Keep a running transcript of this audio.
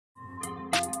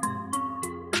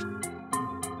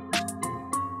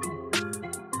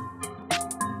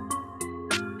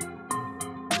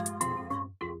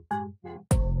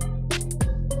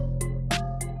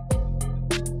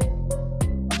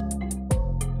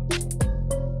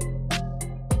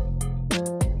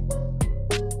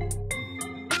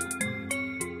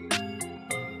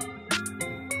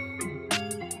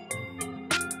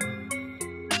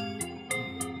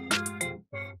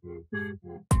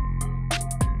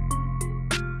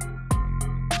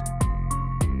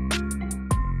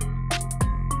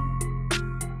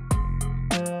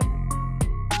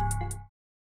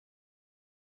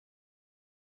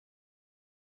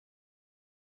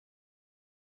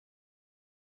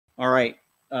All right.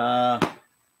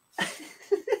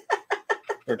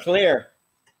 We're clear.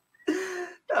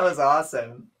 That was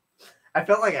awesome. I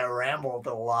felt like I rambled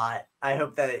a lot. I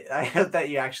hope that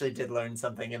you actually did learn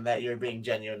something and that you're being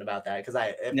genuine about that. Because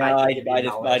I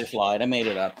just lied. I made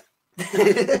it up.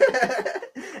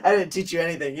 I didn't teach you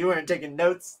anything. You weren't taking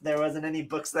notes. There wasn't any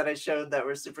books that I showed that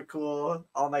were super cool.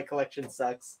 All my collection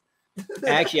sucks.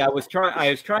 Actually, I was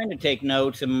trying to take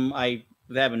notes, and I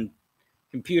was having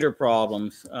computer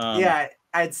problems. Yeah,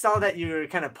 I saw that you were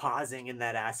kind of pausing in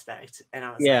that aspect, and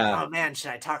I was like, "Oh man,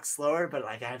 should I talk slower?" But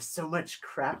like, I have so much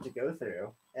crap to go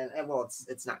through, and well,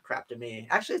 it's not crap to me.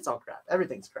 Actually, it's all crap.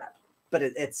 Everything's crap, but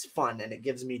it's fun and it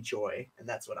gives me joy, and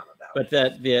that's what I'm about.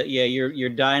 But your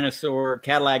dinosaur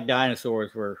Cadillac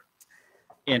dinosaurs were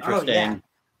interesting. Oh, yeah.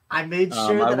 I made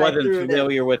sure that I wasn't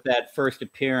familiar with that first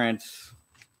appearance.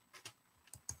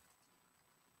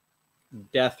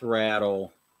 Death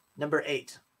Rattle. Number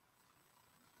 8.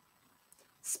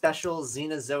 Special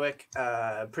Xenozoic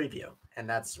preview, and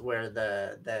that's where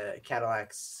the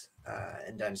Cadillacs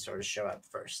and dinosaurs show up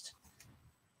first.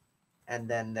 And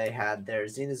then they had their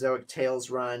Xenozoic Tales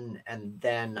run, and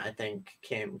then I think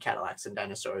came Cadillacs and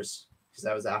Dinosaurs, because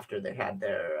that was after they had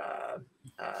their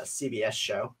CBS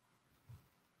show.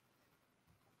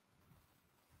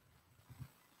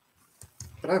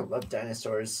 But I love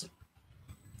dinosaurs.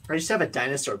 I used to have a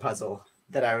dinosaur puzzle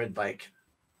that I would like.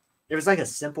 It was like a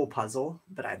simple puzzle,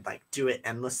 but I'd like do it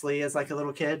endlessly as like a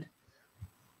little kid.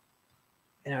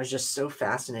 And I was just so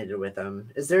fascinated with them.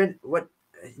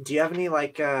 Do you have any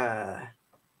like,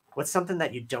 what's something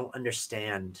that you don't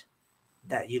understand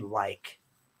that you like,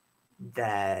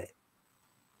 that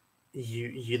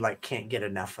you like can't get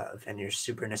enough of and you're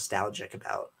super nostalgic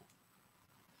about?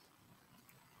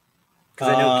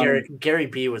 Because I know Gary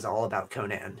B was all about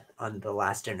Conan on the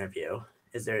last interview.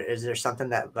 Is there something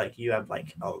that like you have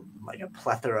like a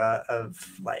plethora of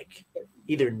like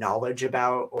either knowledge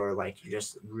about or like you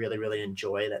just really, really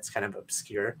enjoy that's kind of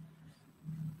obscure?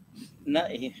 No,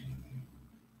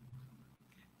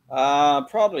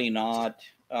 probably not.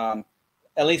 At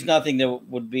least nothing that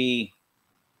would be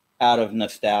out of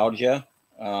nostalgia.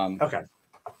 Okay.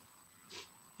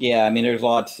 Yeah, I mean, there's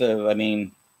lots of. I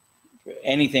mean,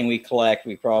 anything we collect,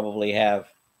 we probably have.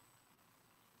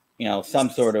 Some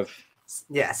sort of.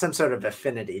 Yeah, some sort of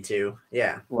affinity to.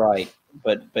 Yeah. Right,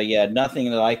 but yeah, nothing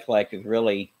that I collect is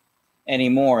really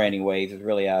anymore. Anyways, is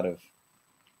really out of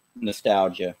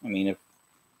nostalgia. I mean, if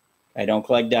I don't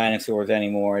collect dinosaurs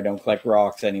anymore, I don't collect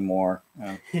rocks anymore.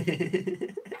 That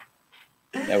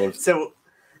was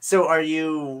so. Are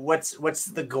you? What's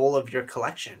the goal of your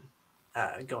collection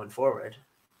going forward?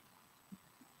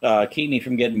 Keep me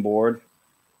from getting bored.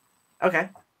 Okay.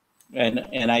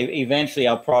 And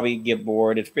I'll probably get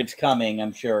bored. It's coming,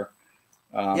 I'm sure.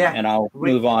 Yeah. And I'll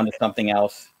move on to something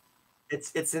else.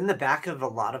 It's in the back of a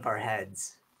lot of our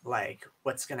heads. Like,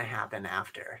 what's going to happen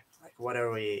after? Like,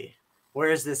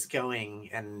 where is this going?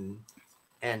 And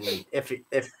if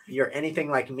you're anything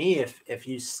like me, if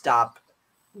you stop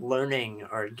learning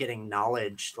or getting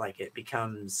knowledge, like it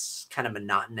becomes kind of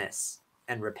monotonous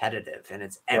and repetitive, and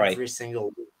it's every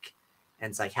single week. And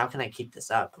it's like, how can I keep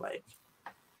this up? Like,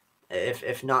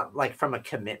 if not like from a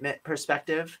commitment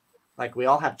perspective, like we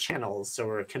all have channels, so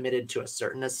we're committed to a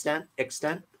certain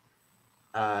extent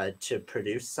to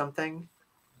produce something.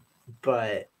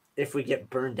 But if we get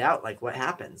burned out, like what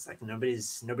happens? Like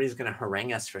nobody's going to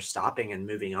harangue us for stopping and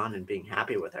moving on and being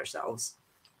happy with ourselves.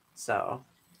 So.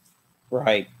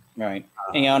 Right. And,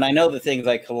 and I know the things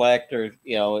I collect are,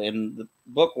 in the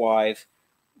book wise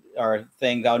are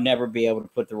things I'll never be able to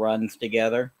put the runs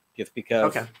together just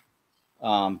because,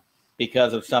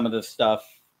 because of some of the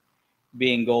stuff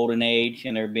being golden age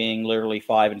and there being literally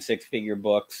 5- and 6-figure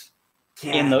books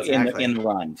in the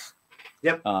runs.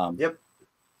 Yep. Yep.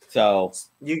 So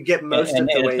you get most of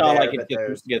the way it's not there, like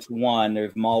it's just one.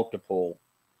 There's multiple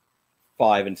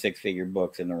 5- and 6-figure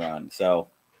books in the run. So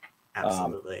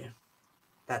absolutely,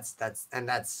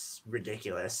 that's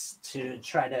ridiculous to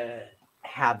try to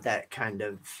have that kind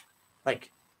of, like,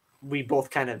 we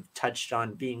both kind of touched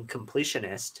on being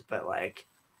completionist, but like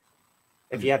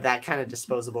if you have that kind of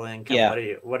disposable income,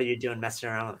 what are you doing messing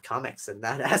around with comics in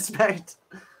that aspect?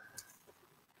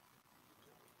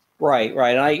 Right.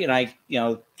 And I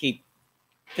keep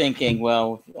thinking,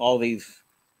 well, all these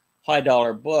high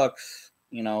dollar books,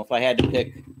 if I had to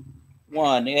pick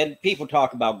one, and people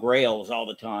talk about grails all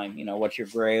the time, what's your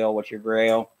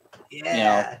grail?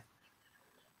 Yeah.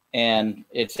 And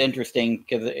it's interesting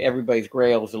because everybody's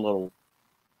grail is a little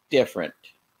different.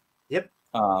 Yep.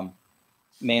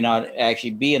 May not actually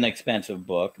be an expensive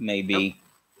book. Maybe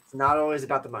it's not always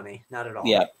about the money. Not at all.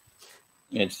 Yeah.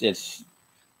 It's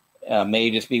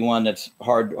May just be one that's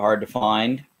hard to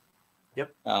find.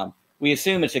 Yep. We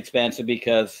assume it's expensive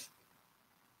because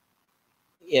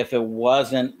if it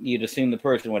wasn't, you'd assume the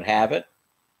person would have it.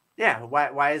 Yeah.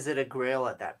 Why is it a grail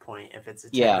at that point? If it's a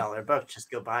 $10 book,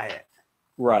 just go buy it.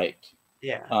 Right.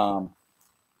 Yeah.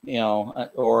 You know,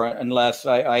 or unless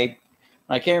I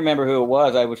can't remember who it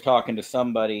was. I was talking to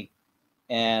somebody,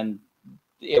 and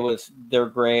it was their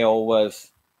grail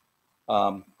was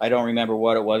I don't remember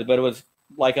what it was, but it was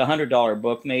like $100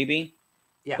 book maybe.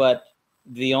 Yeah. But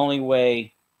the only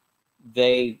way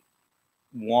they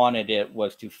wanted it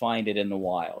was to find it in the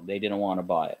wild. They didn't want to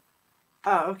buy it.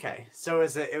 Oh, okay. So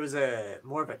it was a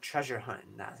more of a treasure hunt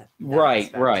in that right,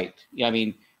 aspect. Right. Yeah,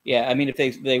 I mean, if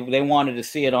they wanted to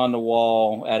see it on the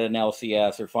wall at an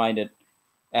LCS or find it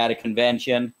at a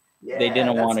convention, they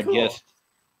didn't want to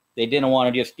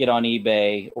just get on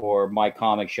eBay or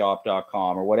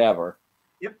mycomicshop.com or whatever.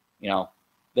 Yep. You know,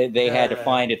 they had to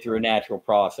find it through a natural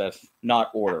process, not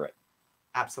order it.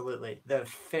 Absolutely. The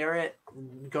ferret,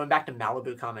 going back to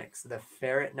Malibu Comics, the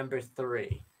ferret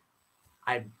 #3.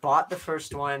 I bought the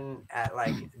first one at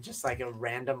just like a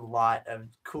random lot of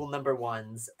cool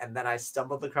 #1s, and then I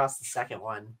stumbled across the second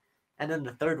one, and then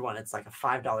the third one, it's like a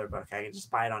 $5 book. I could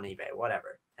just buy it on eBay,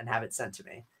 whatever, and have it sent to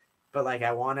me. But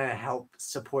I want to help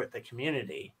support the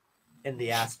community in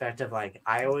the aspect of I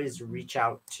always reach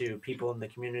out to people in the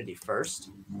community first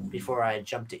before I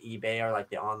jump to eBay or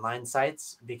the online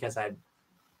sites, because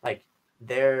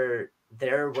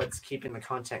they're what's keeping the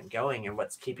content going and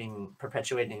what's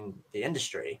perpetuating the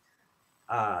industry.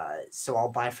 So I'll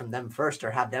buy from them first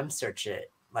or have them search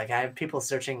it. I have people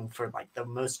searching for the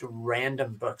most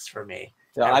random books for me.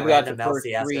 So I've got the first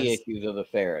 3 issues of the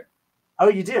Ferret. Oh,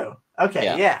 you do? Okay,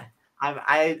 yeah.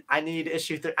 I need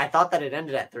issue 3. I thought that it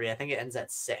ended at 3. I think it ends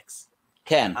at 6.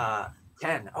 10.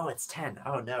 10. Oh, it's 10.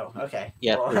 Oh no. Okay.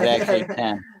 Yeah, well, it's actually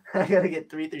 10. I gotta get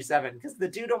 3 through 7 because the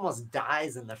dude almost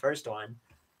dies in the first one,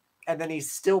 and then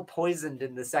he's still poisoned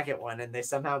in the second one, and they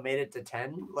somehow made it to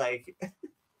 10.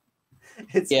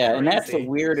 It's crazy. And that's the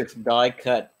weirdest die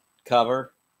cut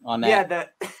cover on that. Yeah,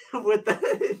 that with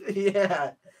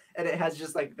the and it has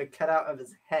just the cutout of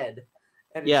his head,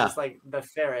 and it's just the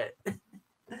ferret.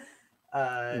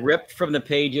 Ripped from the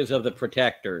pages of the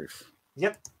Protectors.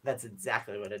 Yep, that's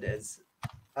exactly what it is.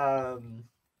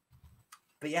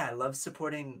 But yeah, I love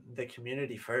supporting the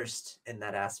community first in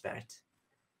that aspect.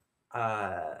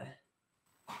 Are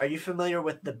you familiar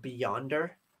with the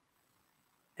Beyonder?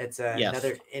 It's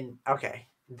another okay.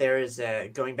 There is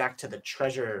going back to the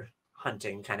treasure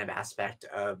hunting kind of aspect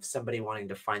of somebody wanting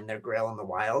to find their grail in the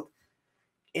wild.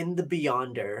 In the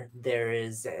Beyonder, there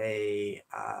is a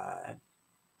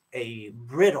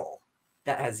riddle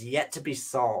that has yet to be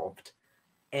solved.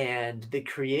 And the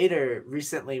creator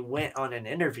recently went on an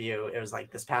interview. It was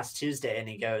this past Tuesday. And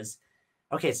he goes,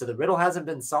 okay, so the riddle hasn't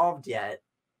been solved yet.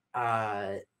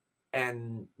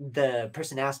 And the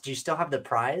person asked, do you still have the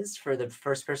prize for the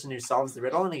first person who solves the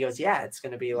riddle? And he goes, yeah, it's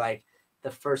going to be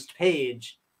the first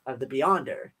page of the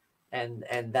Beyonder. And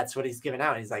that's what he's given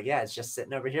out. He's like, yeah, it's just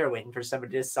sitting over here waiting for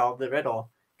somebody to solve the riddle.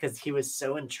 Because he was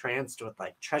so entranced with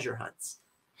treasure hunts.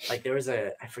 There was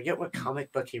I forget what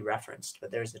comic book he referenced,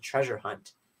 but there's a treasure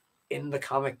hunt in the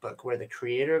comic book where the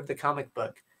creator of the comic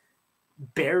book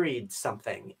buried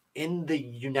something in the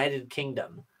United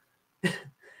Kingdom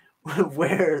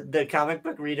where the comic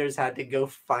book readers had to go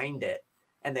find it.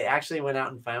 And they actually went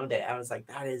out and found it. I was like,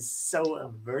 that is so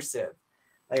immersive.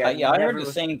 I heard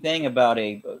the same thing about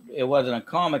it wasn't a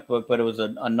comic book, but it was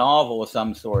a novel of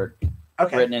some sort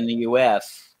written in the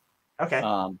U.S. Okay.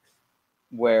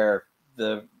 Where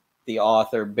the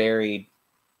author buried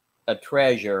a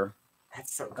treasure.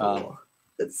 That's so cool.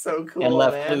 That's so cool. And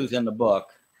left clues in the book.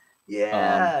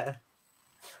 Yeah.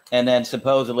 And then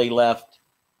supposedly left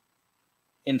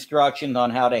instructions on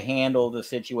how to handle the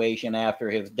situation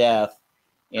after his death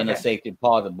in a safe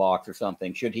deposit box or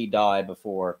something, should he die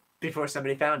before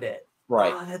somebody found it.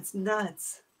 Right. Oh, that's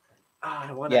nuts. Oh,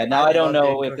 I don't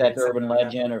know if that's urban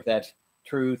legend or if that's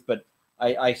truth, but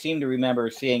I seem to remember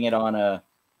seeing it on a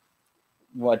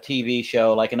TV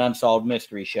show, like an unsolved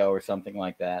mystery show or something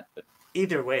like that. But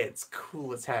either way, it's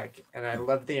cool as heck, and I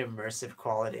love the immersive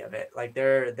quality of it.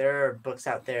 There are books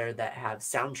out there that have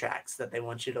soundtracks that they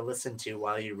want you to listen to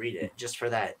while you read it, just for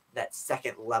that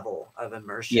second level of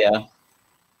immersion. Yeah,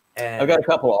 and I've got a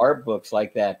couple of art books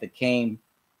like that came.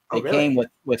 Came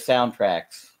with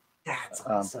soundtracks. That's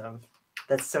awesome.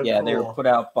 That's so cool. They were put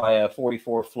out by a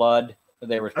 44 Flood.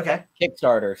 They were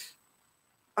Kickstarters.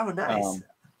 Oh, nice.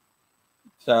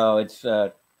 So it's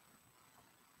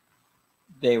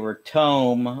they were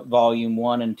Tome Volume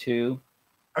 1 and 2.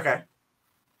 Okay.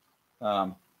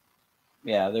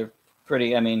 Yeah, they're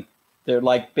pretty. I mean, they're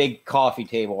like big coffee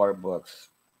table art books.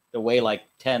 They weigh like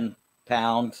 10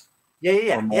 pounds.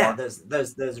 Yeah.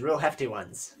 Those real hefty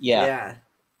ones. Yeah.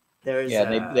 There's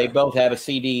they both have a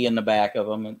CD in the back of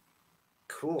them.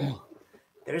 Cool.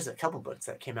 There's a couple books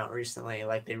that came out recently.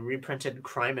 Like they reprinted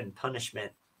Crime and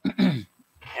Punishment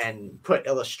and put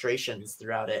illustrations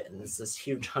throughout it, and it's this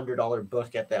huge $100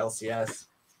 book at the LCS.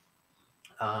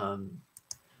 But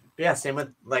yeah, same with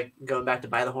like going back to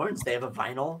By the Horns. They have a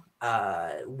vinyl.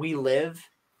 We Live.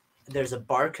 There's a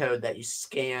barcode that you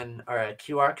scan, or a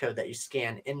QR code that you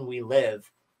scan in We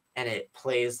Live, and it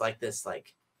plays like this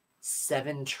like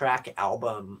 7-track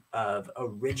album of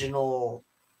original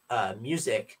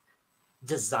music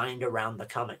designed around the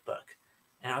comic book.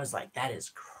 And I was like, that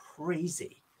is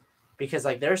crazy, because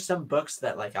like there's some books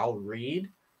that like I'll read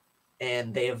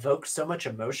and they evoke so much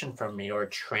emotion from me or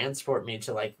transport me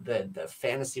to like the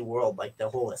fantasy world, like the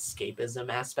whole escapism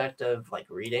aspect of like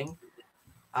reading.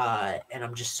 And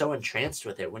I'm just so entranced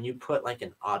with it. When you put like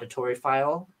an auditory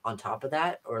file on top of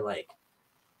that, or like,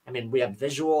 I mean, we have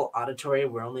visual, auditory,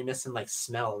 we're only missing like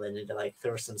smell. They need to like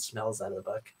throw some smells out of the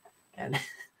book and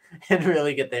and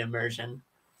really get the immersion.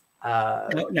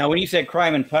 Now, when you said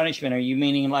Crime and Punishment, are you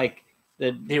meaning like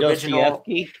the original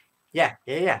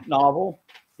Yeah. novel?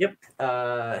 Yep.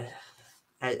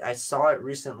 I saw it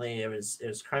recently. It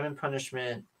was Crime and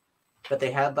Punishment, but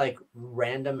they had like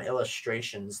random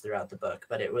illustrations throughout the book,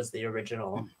 but it was the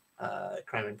original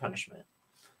Crime and Punishment.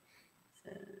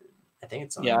 I think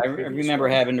it's on. Yeah, I remember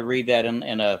having to read that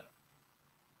in a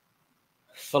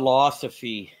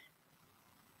philosophy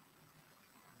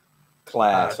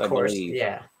class, I believe.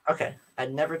 Yeah. Okay. I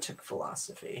never took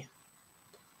philosophy.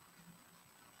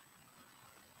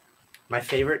 My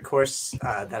favorite course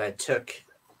that I took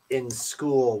in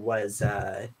school was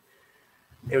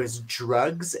it was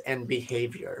drugs and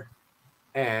behavior,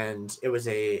 and it was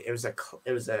a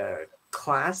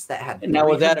class that had. And now,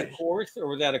 was that a course or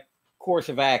was that a course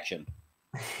of action?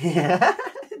 Yeah,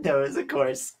 no, it was a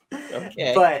course.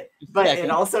 Okay, but it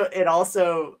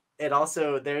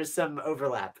also there's some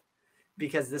overlap,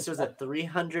 because this was a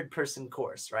 300-person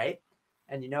course, right?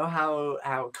 And you know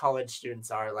how college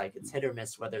students are, like it's hit or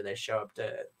miss whether they show up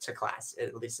to class,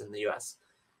 at least in the US.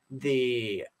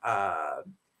 The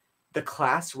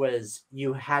class was,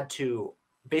 you had to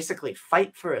basically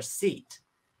fight for a seat,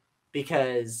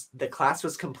 because the class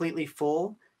was completely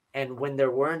full, and when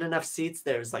there weren't enough seats,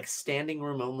 there was like standing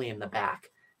room only in the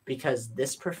back, because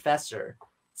this professor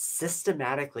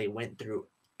systematically went through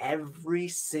every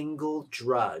single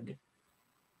drug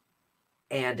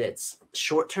and its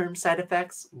short-term side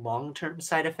effects, long-term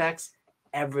side effects,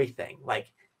 everything,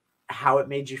 like how it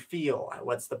made you feel,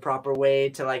 what's the proper way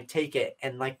to like take it.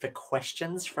 And like the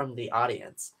questions from the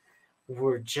audience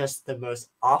were just the most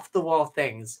off-the-wall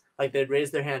things. Like they'd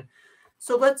raise their hand.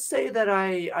 So let's say that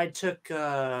I took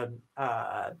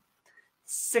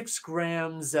 6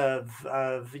 grams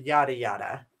of yada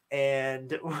yada,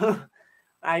 and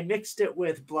I mixed it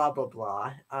with blah blah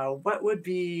blah. What would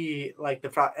be like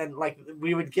and like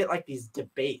we would get like these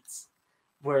debates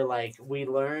where like we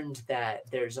learned that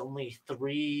there's only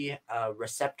 3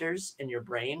 receptors in your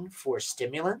brain for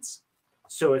stimulants.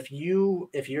 So if you're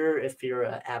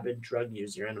an avid drug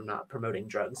user, and I'm not promoting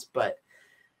drugs, but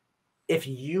if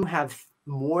you have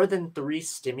more than 3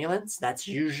 stimulants, that's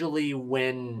usually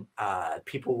when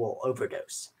people will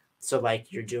overdose. So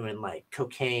like you're doing like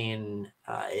cocaine,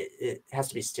 it has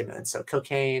to be stimulants. So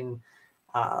cocaine,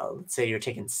 let's say you're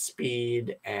taking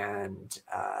speed and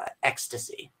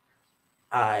ecstasy.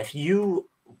 If you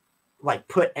like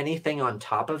put anything on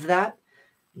top of that,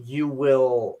 you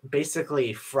will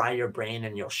basically fry your brain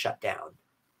and you'll shut down.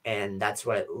 And that's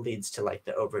what leads to like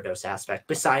the overdose aspect.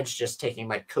 Besides just taking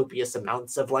like copious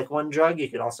amounts of like one drug, you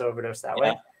could also overdose that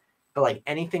way. But like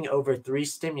anything over 3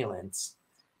 stimulants,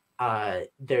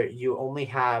 there you only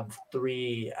have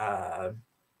 3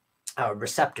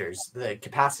 receptors, the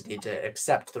capacity to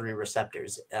accept 3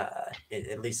 receptors,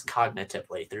 at least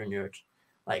cognitively through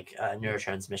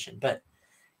neurotransmission. But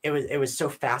it was so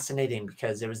fascinating,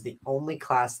 because it was the only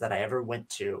class that I ever went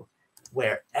to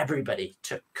where everybody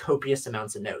took copious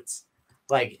amounts of notes.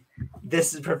 Like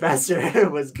this professor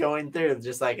was going through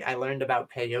just like, I learned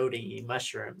about peyote,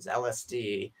 mushrooms,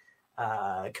 LSD,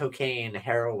 cocaine,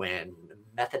 heroin,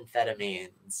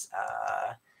 methamphetamines,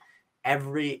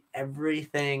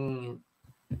 everything,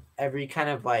 every kind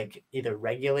of like either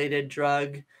regulated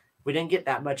drug. We didn't get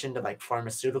that much into like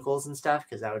pharmaceuticals and stuff,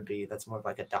 because that's more of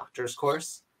like a doctor's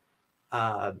course.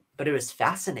 But it was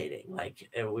fascinating. Like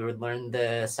we would learn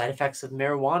the side effects of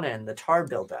marijuana and the tar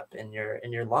buildup in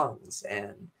your lungs,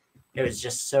 and it was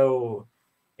so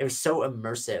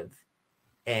immersive.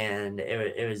 and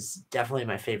it was definitely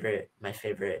my favorite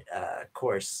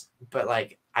course. But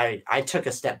like I took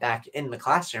a step back in the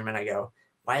classroom and I go,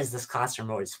 why is this classroom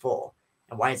always full?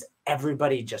 And why is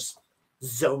everybody just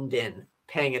zoned in,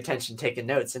 paying attention, taking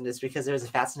notes? And it's because it was a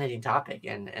fascinating topic,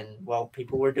 and well,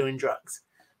 people were doing drugs.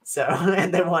 So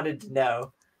and they wanted to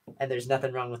know. And there's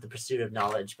nothing wrong with the pursuit of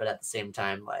knowledge, but at the same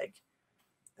time, like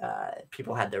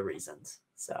people had their reasons.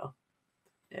 So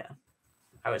yeah,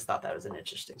 I always thought that was an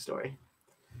interesting story.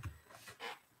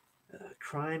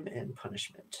 Crime and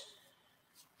Punishment.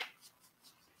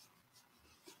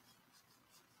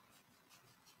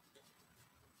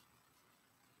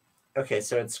 Okay,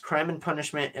 so it's Crime and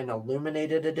Punishment in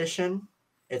Illuminated Edition.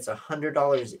 It's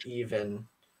 $100 even,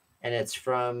 and it's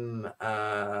from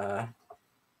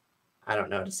I don't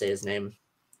know how to say his name.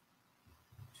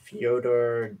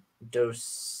 Fyodor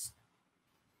Dostoevsky.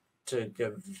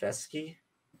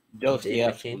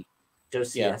 Dostoevsky.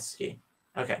 Dostoevsky.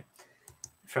 Yeah. Okay.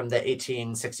 From the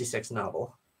 1866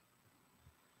 novel.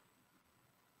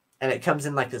 And it comes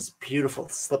in like this beautiful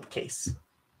slipcase.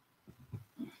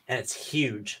 And it's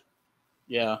huge.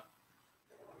 Yeah.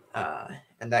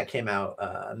 And that came out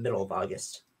middle of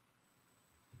August.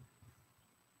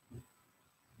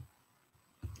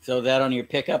 So is that on your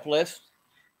pickup list?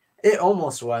 It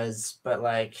almost was, but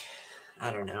like,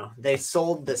 I don't know. They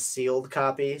sold the sealed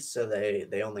copy, so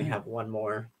they only have one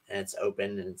more, and it's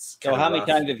open, and it's so how many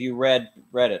times have you read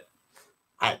it?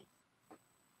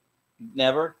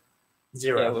 Never?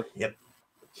 Zero. Yeah, yep.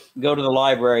 Go to the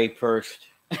library first.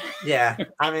 Yeah,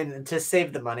 I mean, to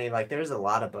save the money, like there's a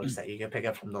lot of books that you can pick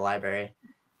up from the library.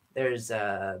 There's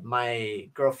my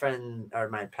girlfriend, or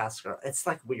my past girl. It's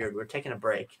like weird. We're taking a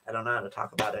break. I don't know how to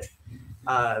talk about it.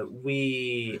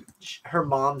 Her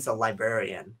mom's a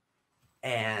librarian,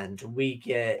 and we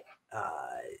get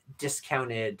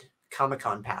discounted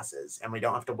Comic-Con passes, and we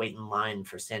don't have to wait in line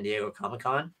for San Diego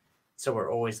Comic-Con. So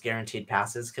we're always guaranteed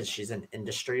passes because she's an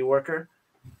industry worker.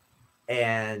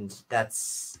 And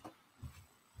that's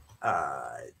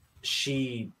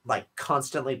she like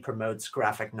constantly promotes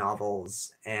graphic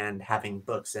novels and having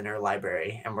books in her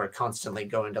library, and we're constantly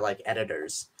going to like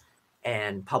editors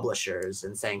and publishers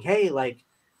and saying, hey, like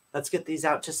let's get these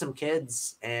out to some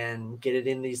kids and get it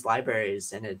in these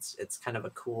libraries. And it's kind of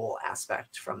a cool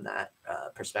aspect from that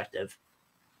perspective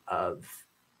of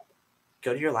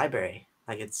go to your library.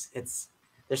 Like it's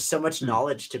there's so much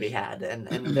knowledge to be had, and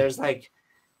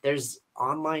there's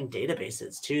online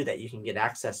databases too that you can get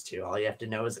access to. All you have to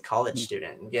know is a college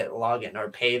student and get a login, or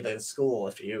pay the school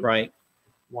if you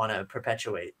want to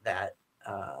perpetuate that.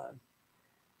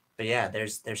 But yeah,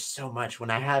 there's so much.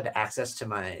 When I had access to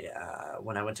my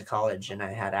when I went to college and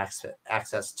I had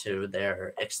access to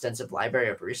their extensive library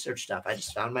of research stuff, I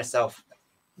just found myself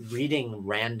reading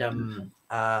random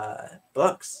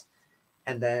books.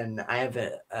 And then I have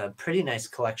a pretty nice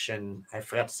collection. I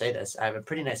forgot to say this. I have a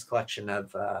pretty nice collection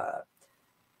of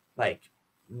like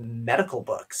medical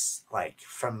books, like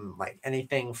from like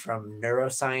anything from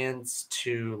neuroscience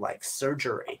to like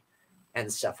surgery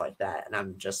and stuff like that. And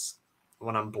I'm just,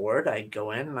 when I'm bored, I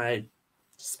go in and I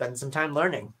spend some time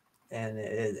learning, and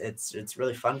it's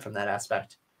really fun from that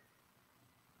aspect.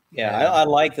 Yeah, I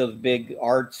like those big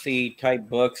artsy type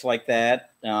books like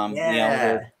that. Yeah. You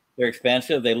know, they're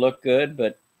expensive. They look good,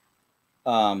 but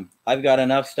I've got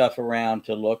enough stuff around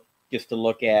to look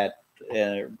at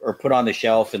or put on the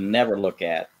shelf and never look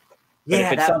at. But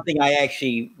if it's something I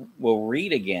actually will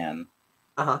read again,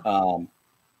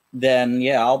 then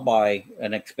yeah, I'll buy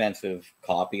an expensive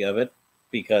copy of it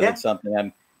because it's something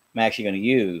I'm actually going to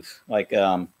use. Like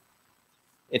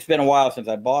it's been a while since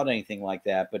I bought anything like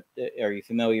that. But are you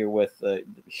familiar with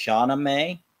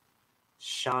Shahnameh?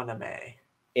 Shahnameh.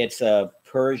 It's a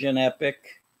Persian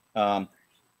epic. Let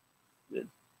me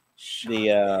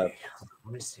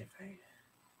see if I.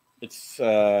 It's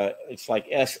like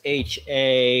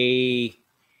SHAHNAMAH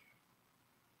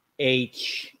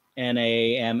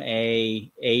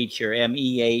or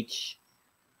MEH.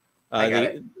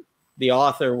 The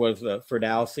author was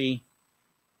Ferdowsi.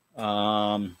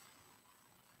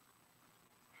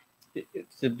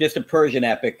 It's just a Persian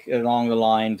epic along the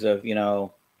lines of, you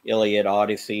know, Iliad,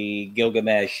 Odyssey,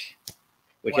 Gilgamesh,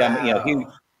 which I'm, you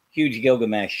know, huge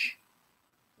Gilgamesh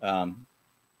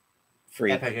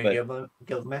freak.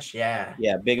 Gilgamesh,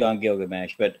 yeah, big on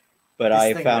Gilgamesh. But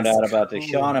I found out about the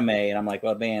Shahnameh, and I'm like,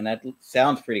 well, man, that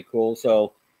sounds pretty cool.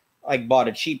 So I bought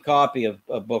a cheap copy of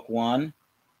book one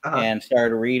and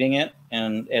started reading it,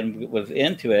 and was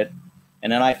into it.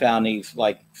 And then I found these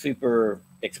like super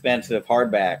expensive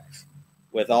hardbacks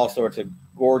with all sorts of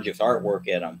gorgeous artwork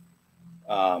in them.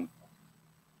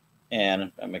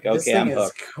 And I'm like, this okay, thing I'm is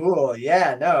hooked. cool.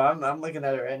 Yeah, no, I'm looking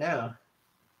at it right now.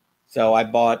 So I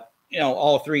bought,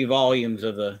 all 3 volumes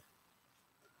of the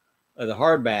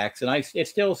hardbacks, and it's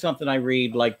still something I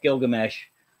read, like Gilgamesh.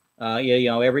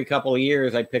 Every couple of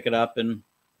years I pick it up and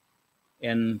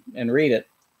read it.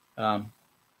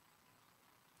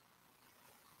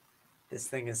 This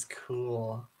thing is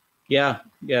cool. Yeah,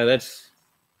 that's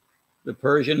the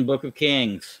Persian Book of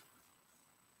Kings.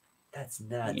 That's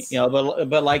nuts.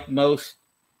 But like most,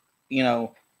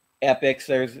 epics,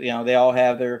 there's, they all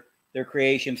have their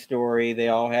creation story. They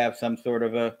all have some sort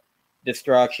of a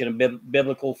destruction, a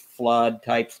biblical flood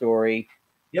type story.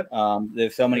 Yep.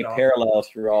 There's so many parallels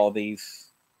through all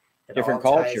these different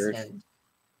cultures.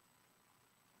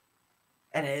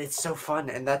 And it's so fun.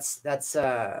 And that's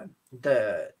the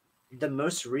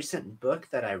most recent book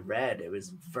that I read. It was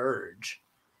Verge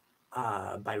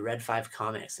by Red 5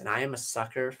 Comics. And I am a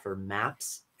sucker for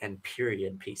maps and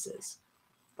period pieces.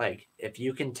 Like, if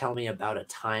you can tell me about a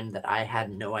time that I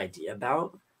had no idea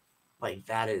about, like,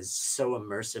 that is so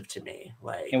immersive to me.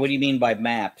 Like, and what do you mean by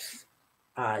maps?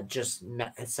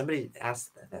 Somebody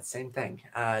asked that same thing.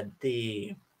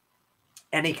 Any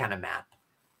kind of map.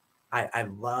 I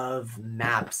love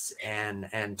maps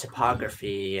and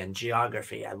topography and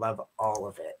geography. I love all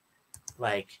of it.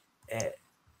 Like,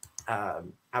 I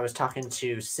was talking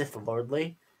to Sith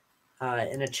Lordly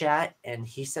in a chat, and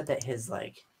he said that his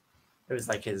it was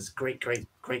like his great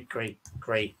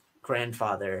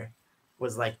grandfather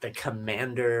was like the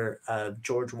commander of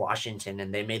George Washington,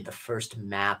 and they made the first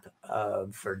map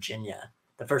of Virginia,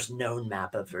 the first known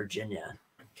map of Virginia.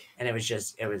 And it was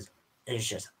just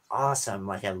awesome.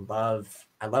 Like, I love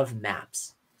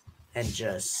maps, and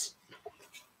just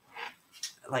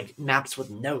like maps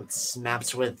with notes,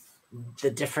 maps with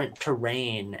the different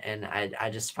terrain. And I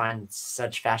just find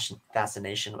such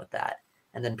fascination with that.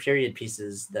 And then period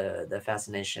pieces, the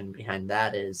fascination behind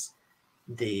that is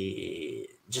the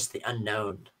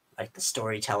unknown, like the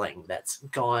storytelling that's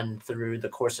gone through the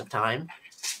course of time,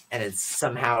 and it's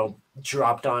somehow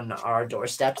dropped on our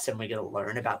doorsteps, and we get to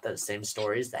learn about those same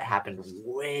stories that happened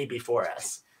way before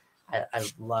us. I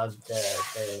love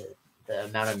the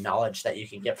amount of knowledge that you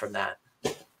can get from that.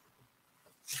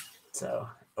 So,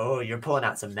 you're pulling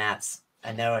out some maps.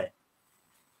 I know it.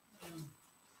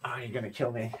 Oh, you're gonna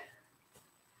kill me.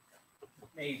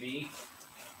 Maybe.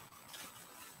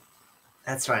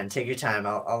 That's fine. Take your time.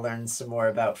 I'll learn some more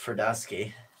about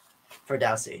Ferdowsi.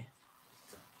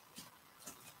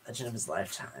 Legend of his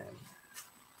lifetime.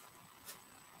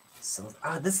 So,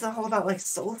 this is all about like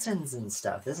sultans and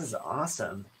stuff. This is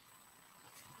awesome.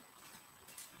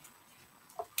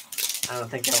 I don't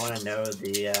think I want to know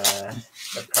the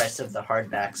price of the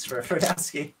hardbacks for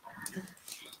Ferdowsi.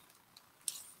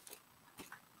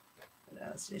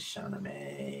 Ferdowsi,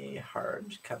 Shahnameh,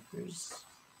 hardcovers.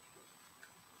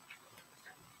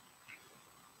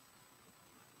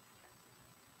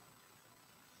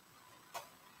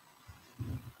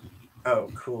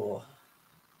 Oh, cool.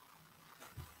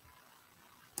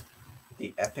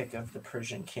 The Epic of the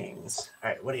Persian Kings.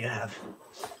 All right, what do you have?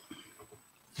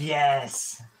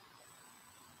 Yes.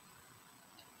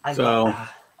 I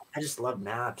just love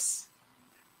maps.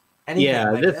 Anything, yeah,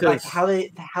 like how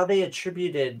they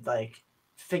attributed like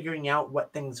figuring out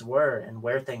what things were and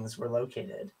where things were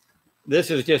located.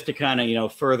 This is just to kind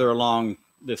of further along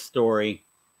the story.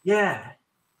 Yeah,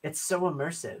 it's so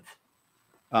immersive.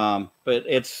 But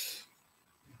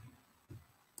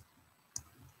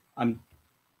I'm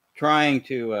trying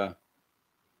to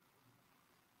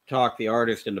talk the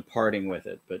artist into parting with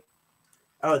it, but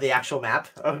the actual map.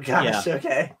 Oh gosh, yeah.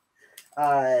 Okay.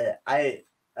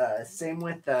 Same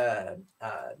with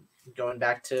going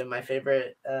back to my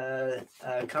favorite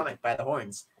comic, By the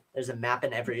Horns. There's a map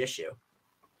in every issue,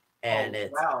 and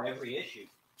every issue.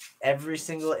 Every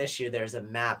single issue, there's a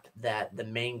map that the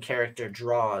main character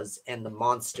draws, and the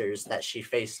monsters that she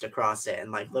faced across it,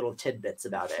 and like little tidbits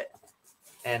about it.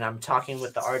 And I'm talking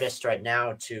with the artist right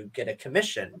now to get a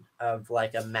commission of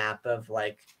like a map of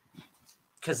like,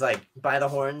 because like By the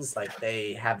Horns, like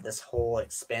they have this whole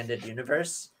expanded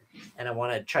universe, and I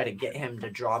want to try to get him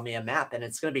to draw me a map, and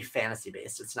it's going to be fantasy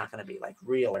based. It's not going to be like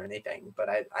real or anything, but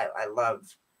I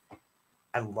love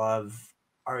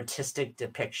artistic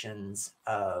depictions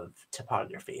of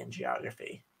topography and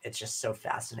geography. It's just so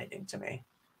fascinating to me.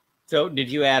 So did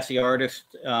you ask the artist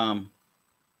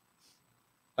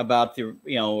about the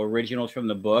originals from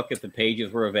the book, if the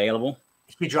pages were available?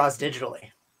 He draws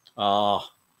digitally.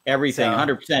 Everything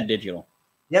 100% digital.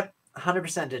 Yep,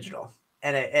 100% digital.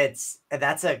 And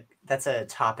that's a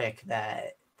topic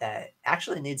that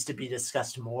actually needs to be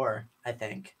discussed more, I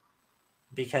think,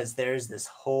 because there's this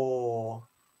whole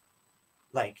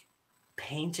like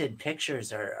painted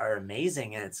pictures are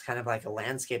amazing, and it's kind of like a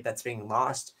landscape that's being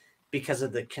lost because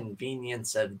of the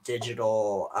convenience of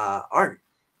digital art.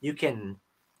 You can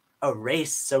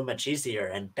erase so much easier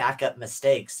and back up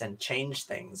mistakes and change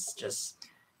things. Just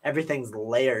everything's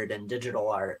layered in digital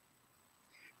art.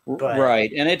 But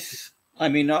right, and it's, I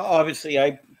mean, obviously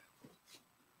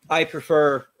I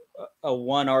prefer a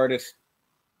one artist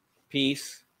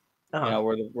piece, you know,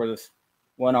 where this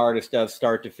one artist does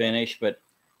start to finish, but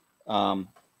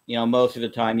you know, most of the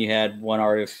time you had one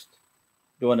artist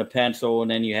doing the pencil, and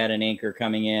then you had an inker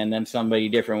coming in, then somebody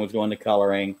different was doing the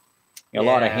coloring. You know, a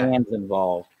lot of hands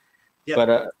involved. Yep.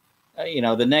 But you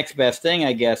know, the next best thing,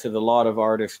 I guess, is a lot of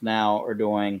artists now are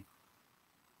doing.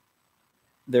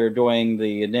 They're doing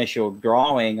the initial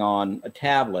drawing on a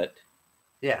tablet,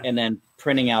 and then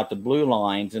printing out the blue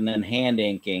lines, and then hand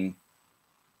inking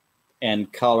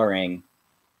and coloring.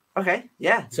 Okay,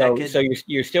 yeah. So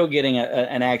you're still getting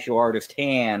an actual artist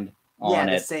hand on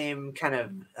it. The same kind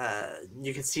of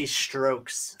you can see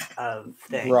strokes of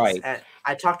things. Right. And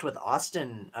I talked with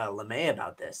Austin LeMay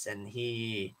about this, and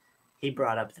he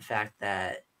brought up the fact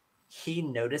that he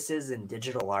notices in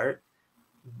digital art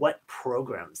what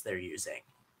programs they're using.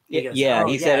 He goes,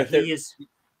 he said if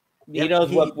he knows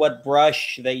what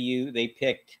brush they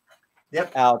picked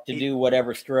out to do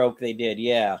whatever stroke they did.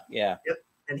 Yeah. Yep.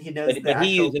 And he knows but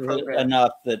he uses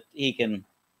enough that he can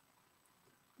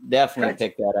definitely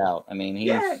pick that out. I mean,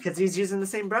 because he's using the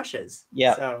same brushes.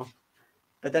 Yeah. So,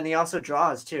 but then he also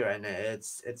draws too, and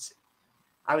it's.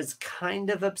 I was kind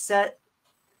of upset,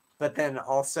 but then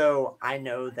also I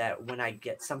know that when I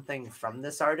get something from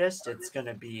this artist, it's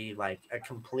gonna be like a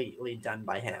completely done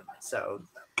by him. So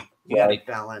you gotta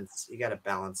balance. You gotta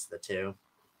balance the two.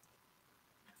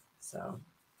 So.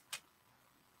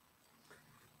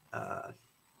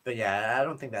 But yeah, I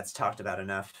don't think that's talked about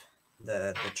enough.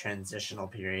 The transitional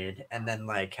period, and then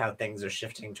like how things are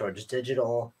shifting towards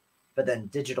digital, but then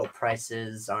digital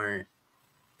prices aren't,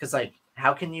 because like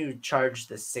how can you charge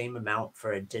the same amount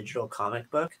for a digital comic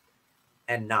book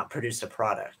and not produce a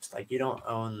product? Like you don't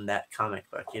own that comic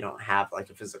book, you don't have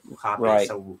like a physical copy,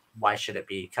 so why should it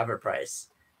be cover price?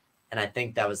 And I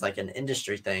think that was like an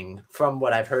industry thing. From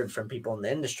what I've heard from people in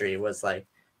the industry, was like,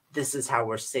 this is how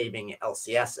we're saving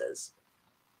LCSs.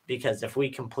 Because if we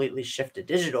completely shift to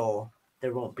digital,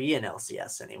 there won't be an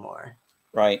LCS anymore.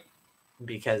 Right.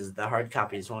 Because the hard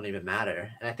copies won't even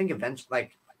matter. And I think eventually,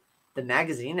 like, the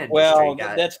magazine industry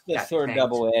that's sort of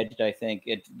double-edged, I think.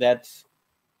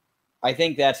 I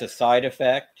think that's a side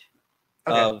effect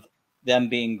of them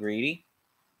being greedy.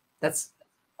 That's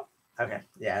okay.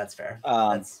 Yeah, that's fair.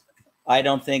 I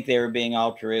don't think they were being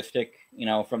altruistic, you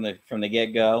know, from the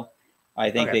get-go. I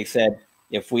think they said,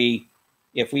 if we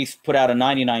put out a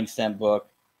 99-cent book,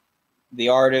 the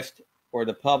artist or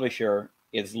the publisher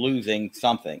is losing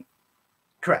something.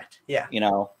 Correct. Yeah. You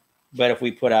know, but if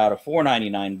we put out a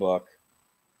 $4.99 book,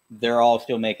 they're all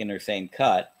still making their same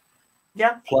cut.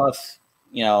 Yeah. Plus,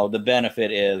 you know, the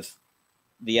benefit is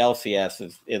the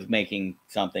LCS is making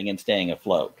something and staying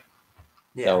afloat.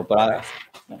 Yeah. So, but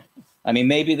I mean,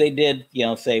 maybe they did, you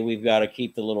know, say we've got to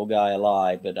keep the little guy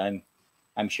alive, but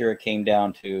I'm sure it came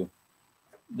down to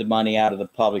the money out of the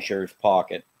publisher's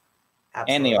pocket.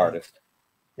 Absolutely. And the artist.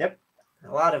 Yep. A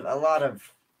lot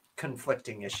of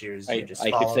conflicting issues. I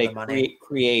could say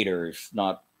creators,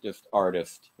 not just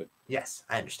artists. But yes,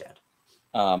 I understand.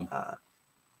 But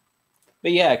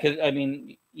yeah, because I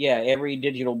mean, every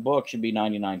digital book should be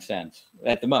 99 cents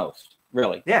at the most,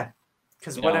 really. Yeah,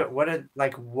 because what's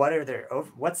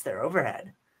their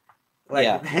overhead?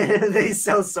 Like they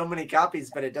sell so many copies,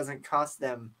 but it doesn't cost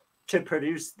them to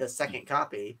produce the second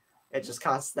copy. It just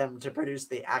costs them to produce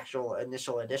the actual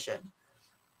initial edition.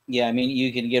 Yeah, I mean,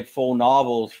 you can get full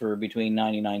novels for between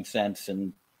 99 cents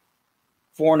and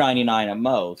 $4.99 at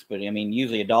most, but I mean,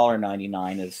 usually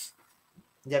 $1.99 is.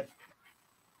 Yep.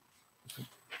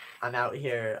 I'm out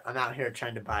here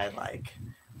trying to buy like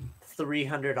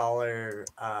 $300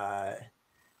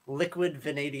 liquid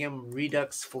vanadium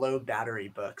redux flow battery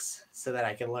books so that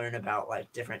I can learn about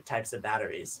like different types of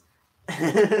batteries.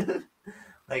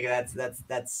 Like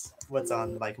that's what's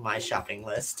on like my shopping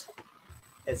list.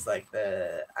 It's like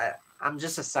I'm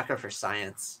just a sucker for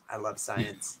science. I love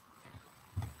science.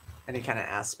 Any kind of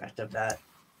aspect of that.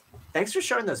 Thanks for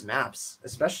showing those maps,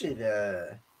 especially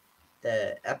the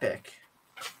epic.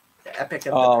 The epic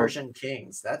of the Persian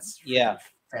kings. That's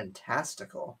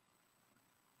fantastical.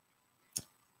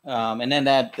 And then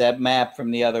that map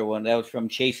from the other one, that was from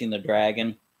Chasing the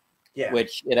Dragon. Yeah.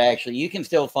 Which you can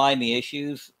still find the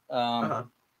issues.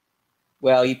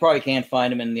 Well, you probably can't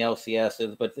find them in the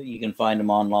LCSs, but you can find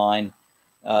them online.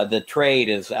 The trade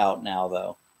is out now,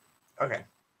 though. Okay.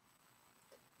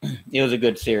 It was a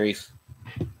good series.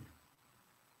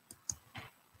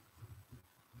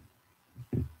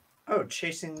 Oh,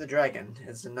 Chasing the Dragon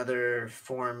is another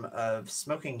form of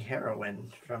smoking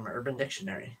heroin from Urban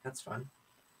Dictionary. That's fun.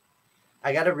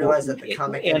 I got to realize that the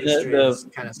comic industry is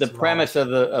kind of the small. premise of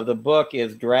the book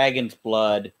is dragon's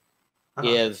blood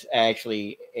is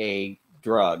actually a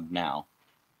drug now,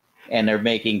 and they're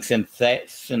making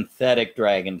synthetic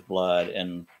dragon's blood,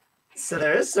 and so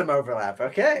there is some overlap.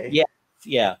 Okay. Yeah.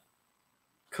 Yeah.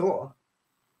 Cool.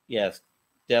 Yes.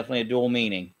 Definitely a dual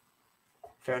meaning.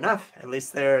 Fair enough. At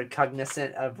least they're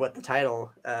cognizant of what the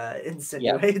title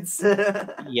insinuates. Yeah.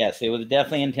 Yes, it was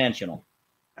definitely intentional.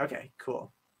 Okay,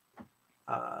 cool.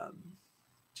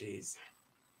 Geez.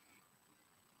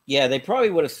 Yeah, they probably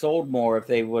would have sold more if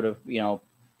they would have,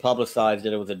 publicized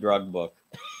that it was a drug book.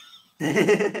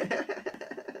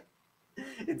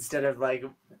 Instead of like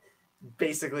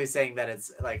basically saying that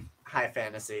it's like high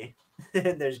fantasy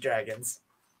and there's dragons.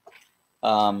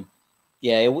 Yeah,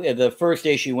 the first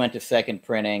issue went to second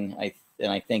printing,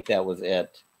 and I think that was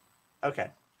it. Okay.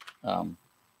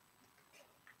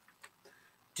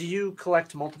 Do you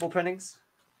collect multiple printings?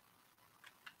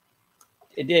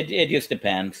 It just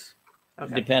depends.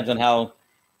 Okay. It depends on how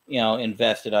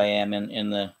invested I am in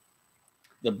the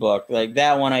book. Like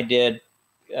that one I did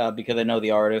because I know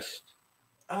the artist.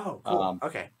 Oh, cool.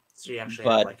 Okay, so you actually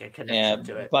have like a connection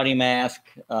to it. Buddy Mask.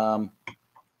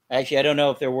 Actually, I don't know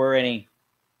if there were any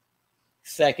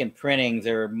second printings.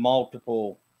 There were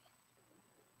multiple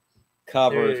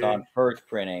covers on first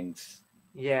printings.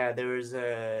 Yeah, there was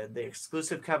the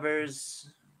exclusive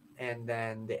covers, and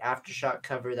then the Aftershock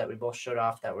cover that we both showed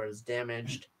off that was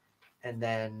damaged, and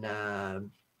then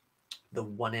the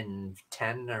 1 in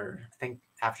 10, or I think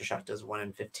Aftershock does 1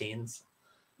 in 15s.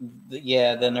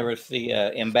 Yeah, then there was the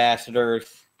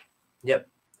ambassadors. Yep.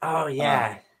 Oh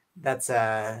yeah, that's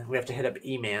we have to hit up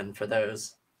E-Man for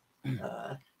those.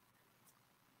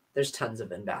 There's tons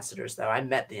of ambassadors though. I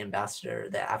met the ambassador,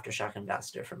 the Aftershock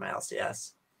ambassador for my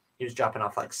LCS. He was dropping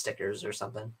off like stickers or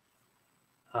something.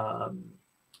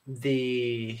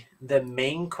 The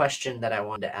main question that I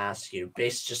wanted to ask you,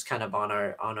 based just kind of on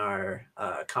our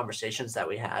conversations that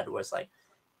we had, was like,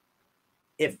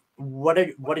 what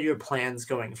are your plans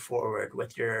going forward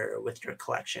with your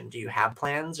collection? Do you have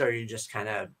plans, or are you just kind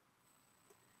of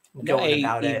going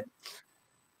about it?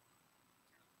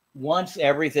 Once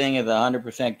everything is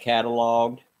 100%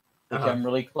 cataloged, which I'm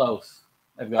really close.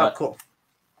 I've got cool.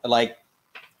 Like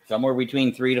somewhere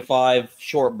between 3 to 5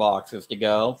 short boxes to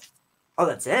go. Oh,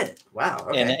 that's it. Wow.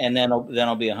 Okay. And then I'll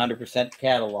be 100%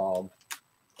 cataloged.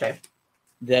 Okay.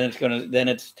 Then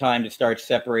it's time to start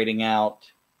separating out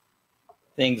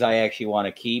things I actually want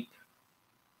to keep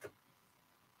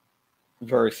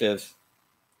versus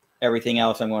everything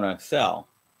else I'm going to sell.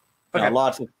 Okay.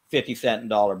 Lots of 50-cent and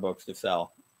dollar books to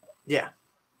sell. Yeah.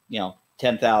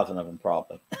 10,000 of them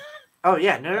probably. Oh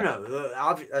yeah, no.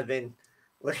 I mean,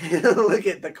 look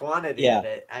at the quantity of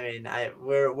it. I mean,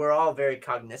 we're all very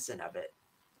cognizant of it.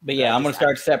 But yeah, I'm going to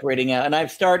start separating out, and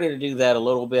I've started to do that a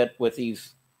little bit with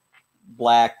these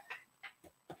black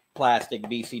plastic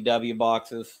BCW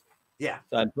boxes. Yeah.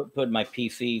 So I'm putting my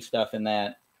PC stuff in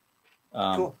that.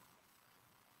 Cool.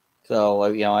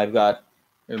 So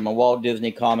there's my Walt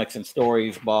Disney Comics and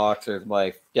Stories box. There's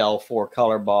my Dell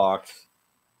 4-color box.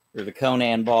 There's a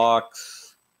Conan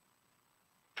box.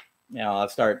 I'll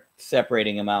start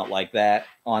separating them out like that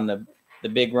on the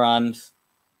big runs.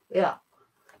 Yeah.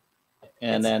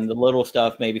 And then the little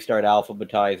stuff maybe start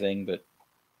alphabetizing, but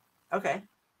okay.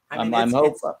 I'm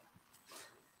hoping.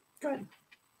 Go ahead.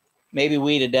 Maybe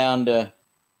weed it down to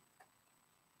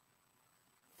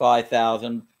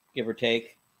 5,000, give or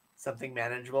take. Something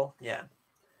manageable. Yeah.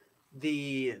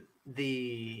 I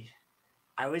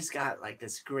always got like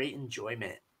this great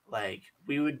enjoyment. Like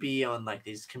we would be on like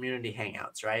these community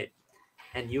hangouts, right?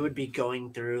 And you would be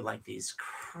going through like these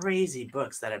crazy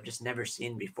books that I've just never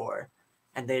seen before.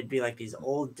 And they'd be like these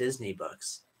old Disney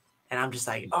books. And I'm just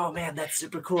like, oh man, that's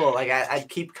super cool. Like I'd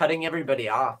keep cutting everybody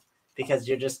off because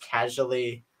you're just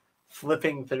casually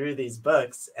flipping through these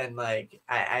books. And like,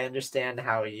 I understand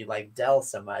how you like Dell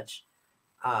so much.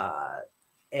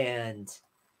 And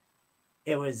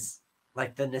it was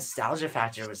like the nostalgia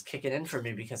factor was kicking in for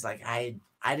me because like, I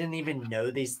didn't even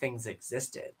know these things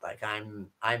existed. Like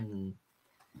I'm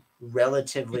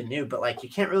relatively new, but like you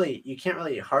can't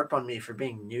really harp on me for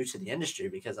being new to the industry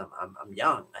because I'm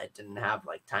young. I didn't have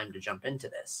like time to jump into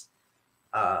this.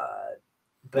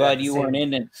 But you weren't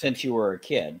in it since you were a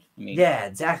kid. I mean, yeah,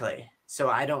 exactly. So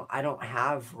I don't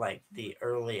have like the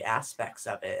early aspects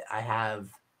of it. I have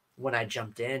when I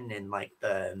jumped in like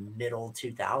the middle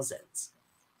 2000s.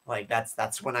 Like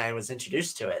that's when I was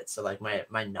introduced to it. So like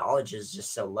my knowledge is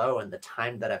just so low, and the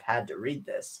time that I've had to read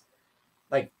this,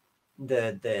 like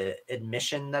the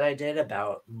admission that I did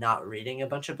about not reading a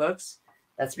bunch of books,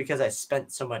 that's because I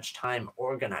spent so much time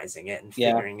organizing it and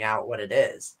figuring out what it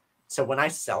is. So when I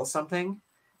sell something,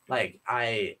 like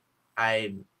I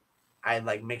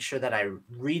like make sure that I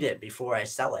read it before I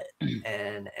sell it,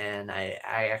 and I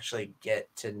actually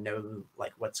get to know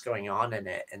like what's going on in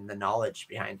it and the knowledge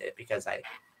behind it, because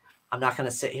I'm not going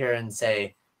to sit here and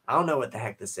say I don't know what the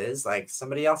heck this is. Like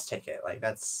somebody else take it. Like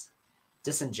that's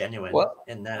disingenuous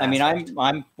in that. I mean, aspect.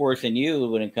 I'm worse than you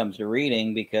when it comes to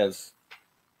reading, because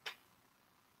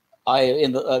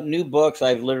in the new books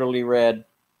I've literally read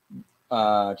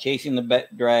Chasing the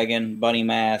Dragon, Bunny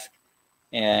Mask,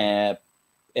 and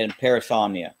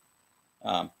Parasomnia.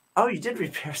 Oh, you did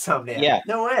read Parasomnia? Yeah.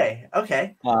 No way.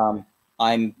 Okay.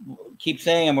 I'm keep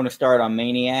saying I'm going to start on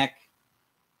Maniac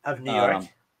of New York.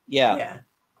 Yeah. Yeah.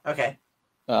 Okay.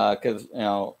 Because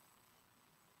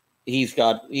he's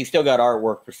still got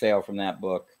artwork for sale from that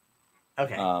book.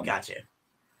 Okay, got you.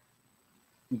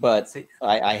 But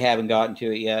I haven't gotten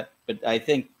to it yet. But I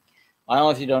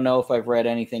honestly don't know if I've read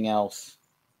anything else.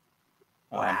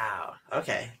 Wow.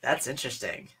 Okay, that's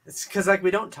interesting. It's because like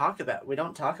we don't talk about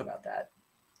that.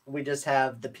 We just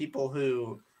have the people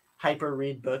who hyper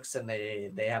read books and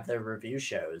they have their review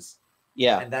shows.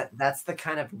 Yeah. And that's the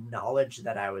kind of knowledge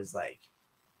that I was like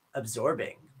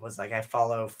absorbing. Was like I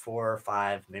follow 4 or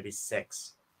 5, maybe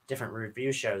 6 different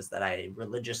review shows that I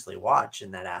religiously watch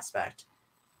in that aspect.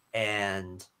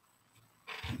 And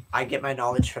I get my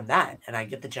knowledge from that, and I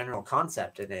get the general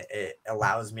concept, and it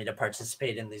allows me to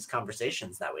participate in these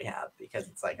conversations that we have, because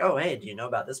it's like, oh, hey, do you know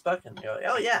about this book? And you go,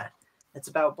 oh yeah, it's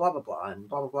about blah, blah, blah, and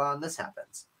blah, blah, blah, and this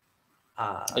happens.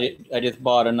 I just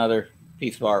bought another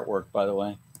piece of artwork, by the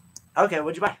way. Okay,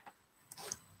 what'd you buy?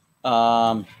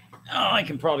 I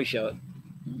can probably show it.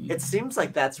 It seems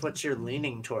like that's what you're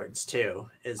leaning towards too,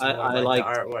 is more like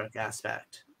the artwork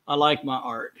aspect. I like my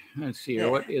art. Let's see here.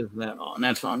 Yeah. What is that on?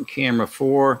 That's on camera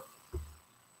 4.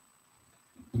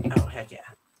 Oh, heck yeah.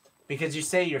 Because you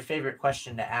say your favorite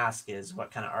question to ask is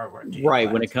what kind of artwork do you right,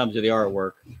 collect? When it comes to the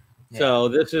artwork. Yeah. So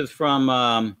this is from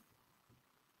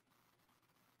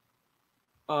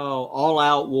All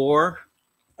Out War.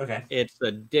 Okay. It's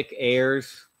a Dick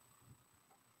Ayers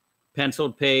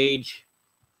penciled page.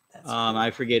 Cool.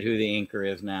 I forget who the inker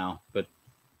is now, but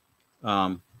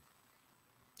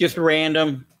just a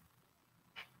random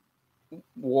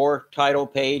war title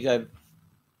page I've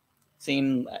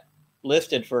seen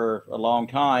listed for a long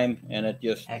time, and it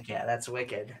just... Heck yeah, that's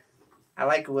wicked. I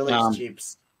like Willie's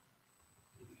Jeeps.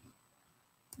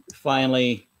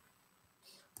 Finally,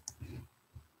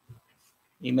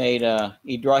 he made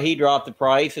he dropped the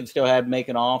price and still had to make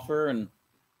an offer, and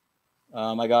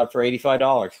I got it for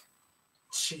 $85.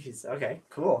 Jeez, okay,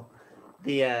 cool.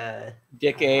 The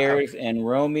Dick Ayers and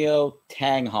Romeo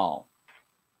Tanghal.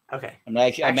 Okay. I'm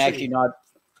actually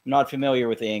not familiar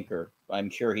with the inker. I'm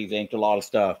sure he's inked a lot of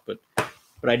stuff, but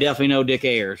I definitely know Dick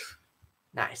Ayers.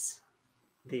 Nice.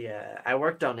 I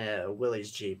worked on a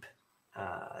Willie's Jeep.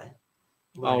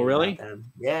 Oh, really?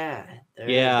 Yeah.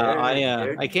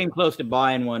 I came close to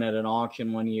buying one at an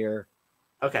auction one year.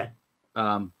 Okay.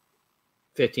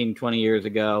 15, 20 years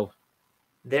ago.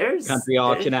 Country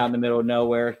auction out in the middle of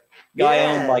nowhere. Guy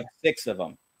owned like 6 of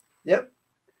them. Yep.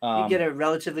 You get it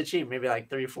relatively cheap, maybe like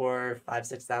 $3,000, $4,000,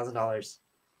 $5,000,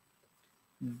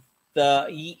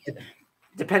 $6,000.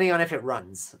 Depending on if it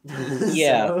runs.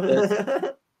 Yeah.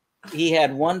 He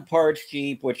had one parts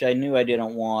Jeep, which I knew I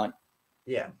didn't want.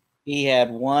 Yeah. He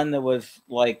had one that was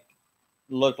like,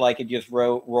 looked like it just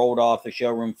rolled off the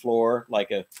showroom floor, like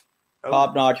a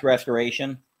top-notch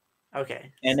restoration.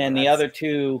 Okay. And then the other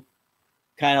 2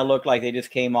 kind of looked like they just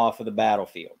came off of the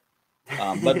battlefield.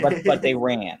 But they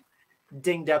ran.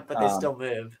 Dinged up, but they still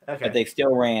move. Okay. But they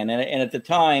still ran. And at the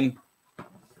time,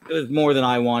 it was more than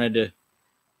I wanted to.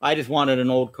 I just wanted an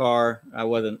old car. I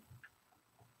wasn't.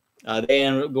 They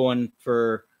ended up going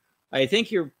for, I think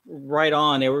you're right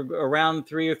on. They were around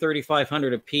 $3,000 or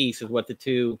 $3,500 a piece is what the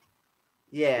 2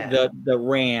 that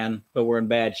ran but were in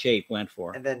bad shape went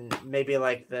for. And then maybe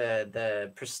like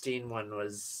the pristine one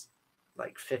was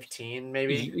like 15,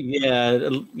 maybe.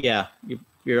 Yeah.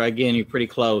 You're pretty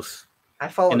close. I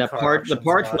followed. And the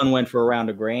parts one went for around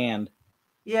 $1,000.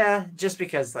 Yeah, just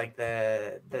because like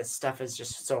the stuff is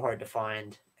just so hard to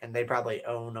find, and they probably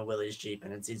own a Willie's Jeep,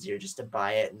 and it's easier just to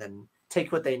buy it and then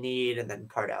take what they need and then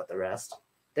part out the rest.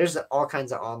 There's all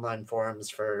kinds of online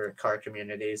forums for car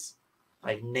communities.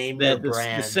 Like name the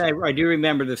brand. I do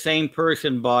remember the same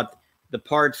person bought the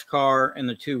parts car and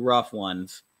the 2 rough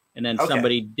ones, and then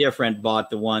somebody different bought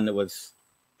the one that was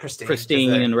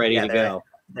pristine and ready to go.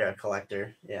 They're a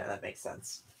collector. Yeah, that makes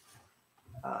sense.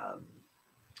 But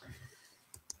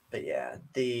yeah,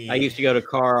 I used to go to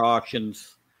car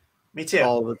auctions. Me too.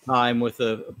 All the time with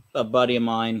a buddy of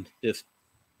mine, just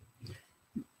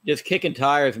kicking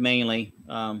tires mainly.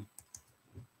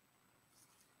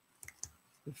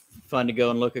 Fun to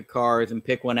go and look at cars and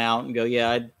pick one out and go,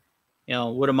 yeah,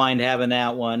 wouldn't mind having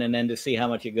that one, and then to see how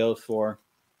much it goes for.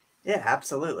 Yeah,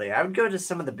 absolutely. I would go to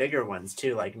some of the bigger ones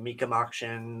too, like Mecum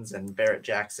auctions and Barrett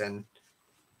Jackson.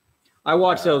 I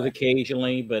watch those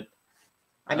occasionally, but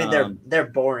I mean they're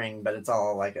boring, but it's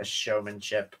all like a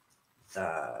showmanship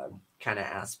kind of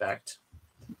aspect.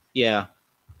 Yeah.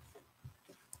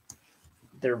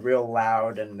 They're real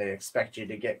loud and they expect you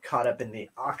to get caught up in the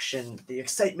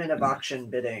excitement of auction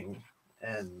bidding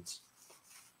and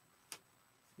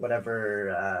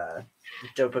whatever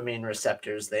dopamine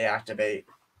receptors they activate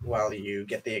while you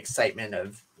get the excitement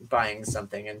of buying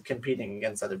something and competing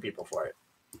against other people for it.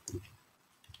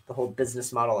 The whole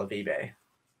business model of eBay.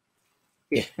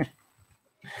 Yeah.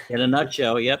 In a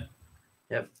nutshell, yep.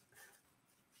 Yep.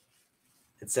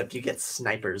 Except you get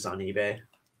snipers on eBay.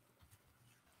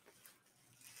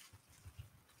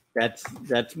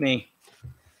 That's me.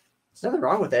 There's nothing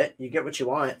wrong with it. You get what you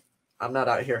want. I'm not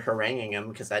out here haranguing them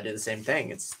because I do the same thing.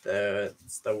 It's the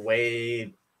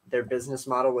way their business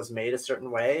model was made a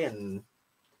certain way, and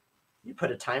you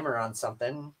put a timer on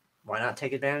something. Why not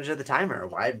take advantage of the timer?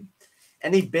 Why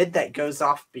any bid that goes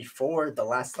off before the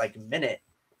last minute,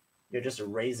 you're just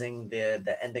raising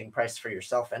the ending price for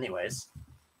yourself anyways.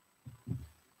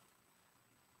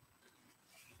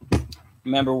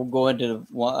 Remember going to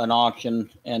an auction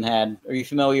and are you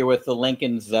familiar with the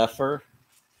Lincoln Zephyr?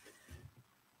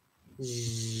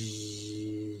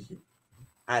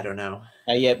 I don't know.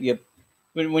 Yep.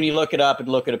 When you look it up and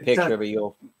look at a picture of it,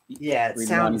 you'll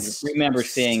remember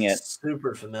seeing it.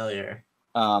 Super familiar.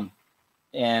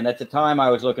 And at the time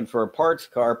I was looking for a parts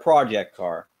car, a project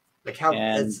car. Like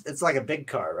it's like a big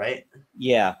car, right?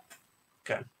 Yeah.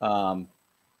 Okay.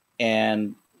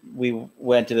 And we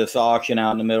went to this auction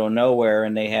out in the middle of nowhere,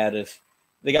 and they had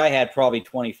the guy had probably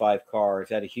 25 cars,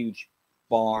 had a huge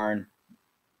barn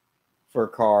for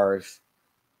cars.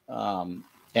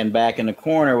 And back in the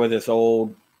corner with this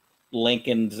old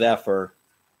Lincoln Zephyr.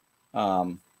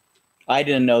 I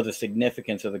didn't know the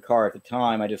significance of the car at the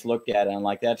time. I just looked at it and I'm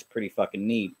like, that's pretty fucking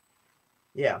neat.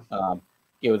 Yeah.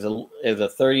 It was a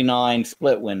 39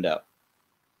 split window.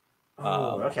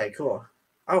 Oh, okay, cool.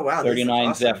 Oh wow, 39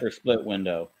 awesome. Zephyr split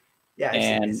window.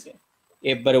 Yeah,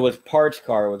 but it was parts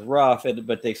car. It was rough,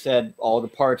 but they said all the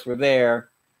parts were there,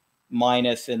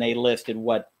 minus, and they listed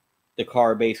what the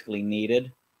car basically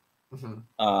needed.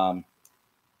 Mm-hmm.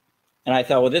 And I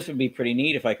thought, well, this would be pretty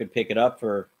neat if I could pick it up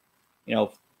for,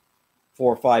 $4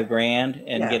 or $5 grand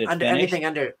and get it finished.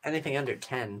 Anything under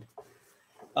 10.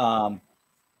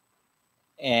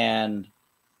 And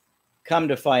come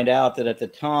to find out that at the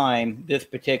time, this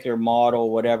particular model,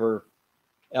 whatever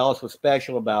else was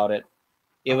special about it,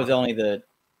 it was only the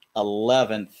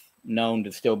 11th known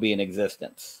to still be in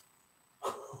existence.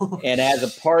 And as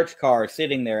a parts car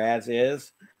sitting there as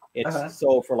is, it's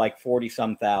sold for like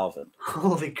 40-some thousand.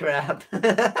 Holy crap.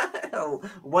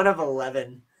 1 of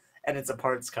 11, and it's a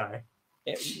parts car.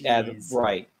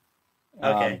 Right.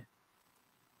 Okay.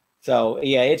 So,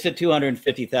 yeah, it's a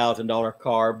 $250,000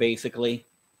 car, basically.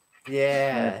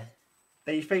 Yeah.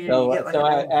 But you figure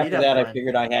after that, I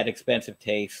figured I had expensive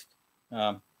taste.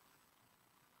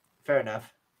 Fair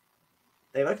enough.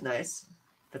 They look nice.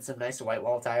 Put some nice white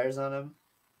wall tires on them.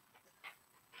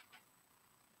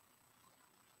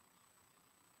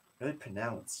 Really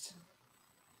pronounced.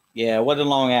 Yeah, it wasn't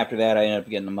long after that I ended up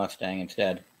getting a Mustang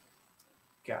instead.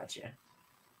 Gotcha.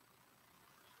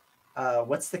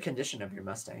 What's the condition of your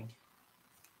Mustang?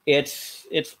 It's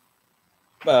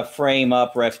frame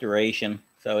up restoration,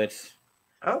 so it's.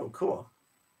 Oh, cool.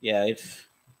 Yeah, it's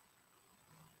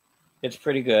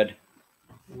pretty good.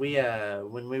 We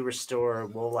when we restore,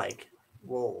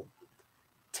 we'll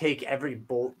take every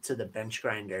bolt to the bench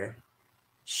grinder,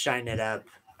 shine it up,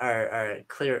 or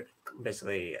clear,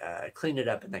 basically clean it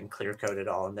up and then clear coat it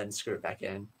all and then screw it back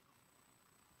in.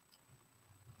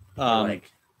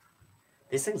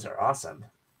 These things are awesome.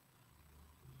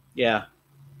 Yeah.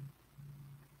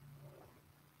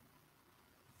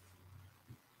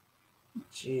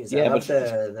 Jeez, I love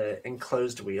the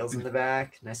enclosed wheels in the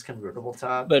back. Nice convertible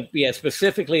top. But yeah,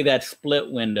 specifically that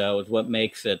split window is what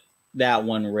makes that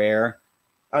one rare.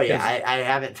 Oh yeah, I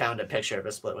haven't found a picture of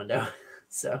a split window,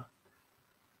 so.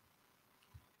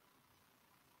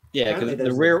 Yeah, because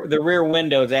the rear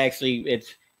window is actually,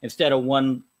 it's instead of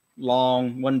one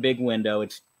big window,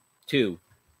 it's two.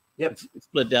 Yep. It's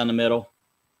split down the middle.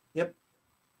 Yep.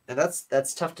 And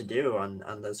that's tough to do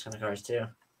on those kind of cars too.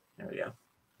 There we go.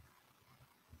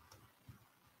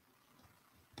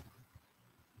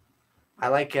 I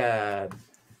like I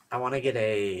want to get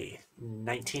a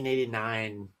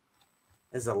 1989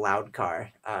 is a loud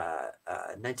car.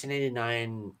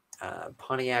 1989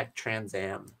 Pontiac Trans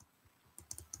Am.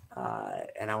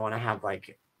 And I want to have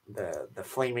like the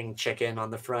flaming chicken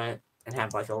on the front and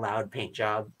have like a loud paint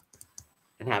job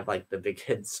and have like the big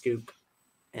head scoop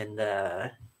and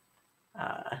I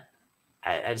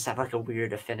just have like a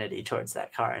weird affinity towards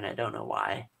that car and I don't know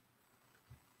why.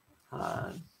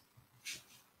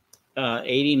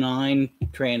 89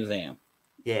 Trans Am.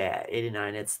 Yeah,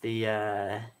 89. It's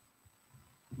the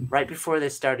right before they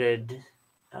started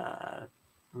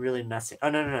really messing. Oh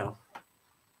no.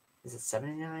 Is it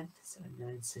 79?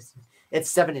 79, 60. It's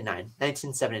 79.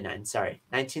 1979, sorry.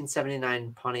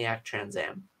 1979 Pontiac Trans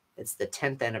Am. It's the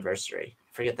 10th anniversary.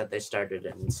 Forget that they started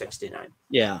in 69.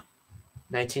 Yeah.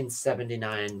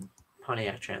 1979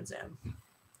 Pontiac Trans Am.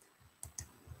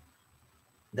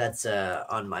 That's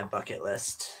on my bucket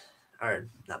list. Or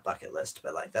not bucket list,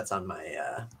 but like that's on my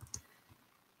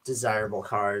desirable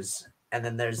cars. And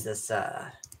then there's this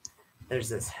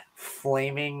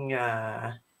flaming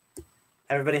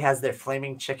everybody has their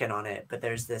flaming chicken on it, but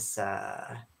there's this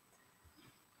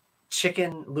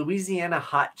Louisiana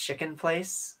hot chicken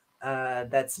place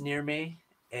that's near me.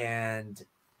 And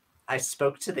I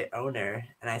spoke to the owner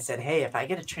and I said, hey, if I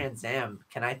get a Trans Am,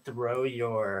 can I throw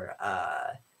your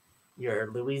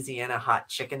Louisiana hot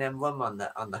chicken emblem on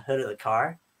the hood of the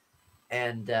car?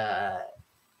 And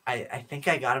I think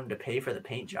I got him to pay for the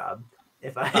paint job.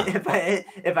 If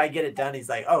I get it done, he's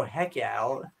like, oh heck yeah,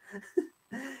 I'll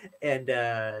and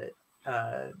I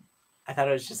thought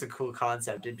it was just a cool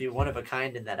concept. It'd be one of a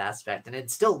kind in that aspect, and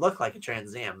it'd still look like a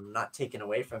Trans Am, not taken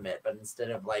away from it. But instead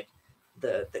of like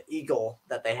the eagle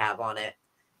that they have on it,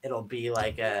 it'll be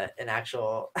like an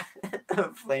actual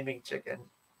flaming chicken.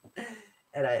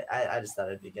 And I just thought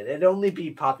it'd be good. It'd only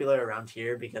be popular around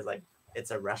here because like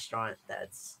it's a restaurant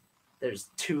there's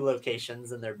 2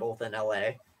 locations and they're both in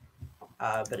LA.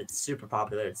 But it's super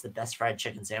popular. It's the best fried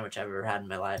chicken sandwich I've ever had in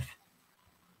my life.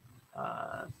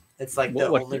 It's like the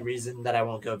only reason that I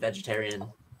won't go vegetarian.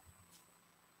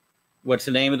 What's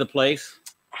the name of the place?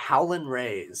 Howlin'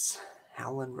 Rays.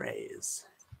 Howlin' Rays.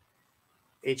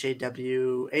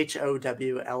 HOWLIN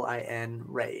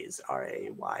Rays.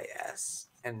 RAYS.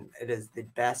 And it is the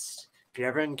best. If you're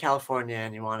ever in California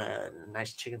and you want a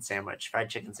nice chicken sandwich, fried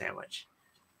chicken sandwich,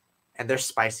 and they're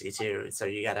spicy too, so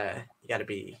you gotta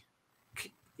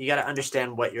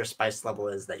understand what your spice level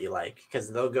is that you like,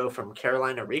 because they'll go from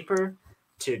Carolina Reaper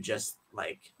to just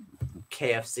like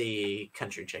KFC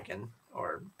country chicken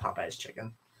or Popeye's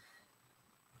chicken.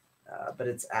 But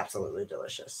it's absolutely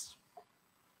delicious.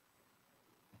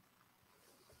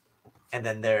 And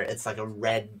then it's like a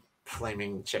red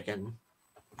flaming chicken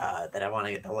that I want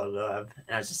to get the logo of.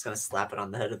 And I was just going to slap it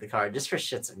on the hood of the car just for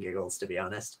shits and giggles, to be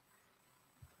honest.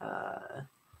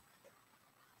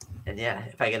 And yeah,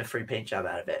 if I get a free paint job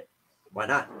out of it, why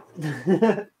not?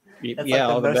 That's yeah, like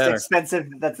all the better.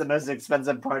 That's the most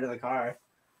expensive part of the car.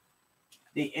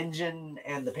 The engine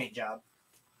and the paint job.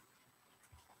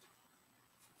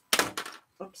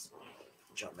 Oops.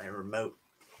 Drop my remote.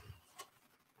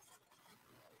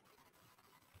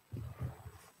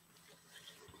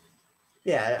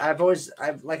 Yeah, I've always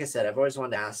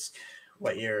wanted to ask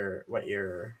what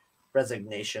your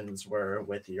resignations were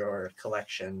with your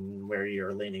collection, where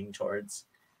you're leaning towards.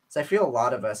 So I feel a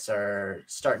lot of us are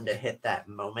starting to hit that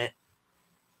moment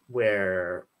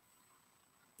where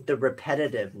the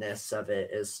repetitiveness of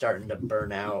it is starting to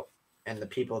burn out, and the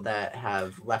people that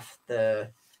have left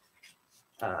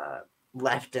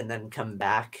and then come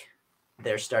back,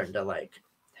 they're starting to like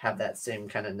have that same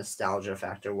kind of nostalgia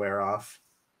factor wear off.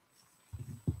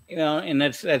 You know, and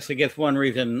that's I guess one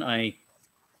reason I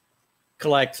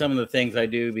collect some of the things I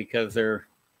do, because they're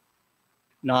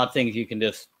not things you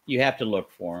have to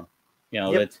look for them. You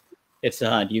know, yep. It's a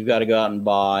hunt. You've got to go out and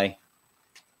buy.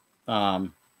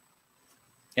 And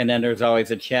then there's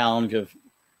always a challenge of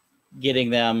getting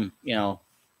them, you know,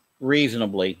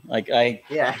 reasonably. Like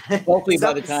hopefully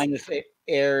by the time this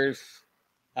airs,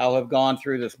 I'll have gone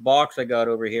through this box I got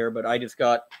over here, but I just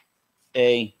got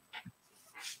a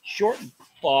short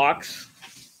box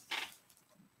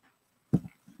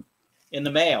in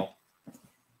the mail.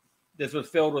 This was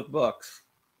filled with books.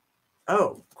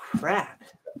 Oh crap!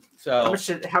 So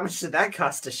how much did that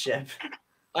cost to ship?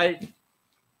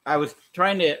 I was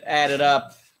trying to add it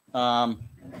up.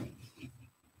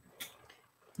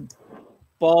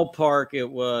 ballpark, it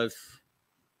was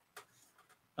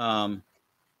about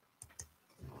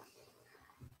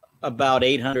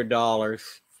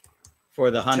 $800 for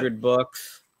the 100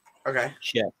 books. Okay.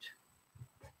 Shipped.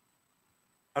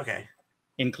 Okay.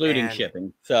 Including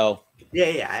shipping. So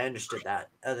yeah, I understood that.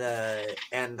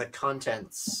 The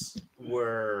contents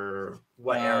were,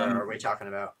 what era are we talking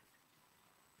about?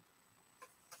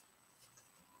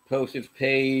 Postage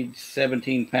paid,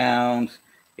 17 pounds.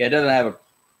 Yeah, it doesn't have a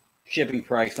shipping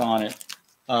price on it.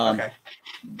 Okay.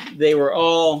 They were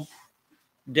all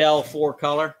Dell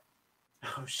 4-color.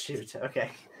 Oh shoot. Okay.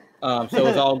 So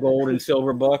it's all gold and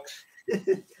silver books,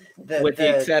 with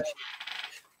the exception.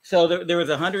 So there was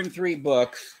 103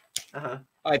 books. Uh-huh.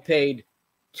 I paid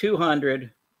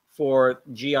 $200 for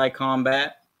GI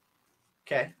Combat.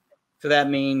 Okay. So that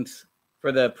means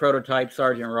for the prototype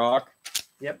Sergeant Rock.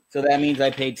 Yep. So that means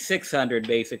I paid $600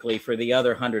 basically for the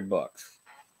other 100 books.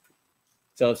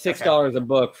 So $6 a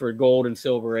book for gold and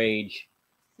silver age.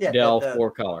 Yeah, Dell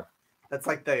 4-color. That's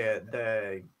like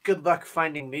the good luck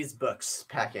finding these books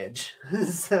package.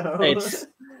 So it's,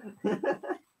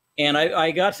 and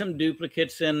I got some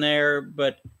duplicates in there,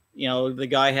 but you know, the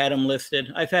guy had them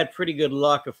listed. I've had pretty good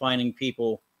luck of finding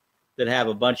people that have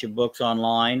a bunch of books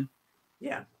online.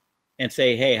 Yeah. And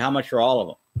say, hey, how much are all of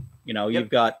them? You know, you've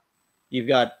got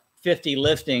 50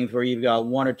 listings where you've got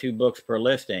 1 or 2 books per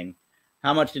listing.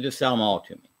 How much to just sell them all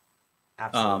to me?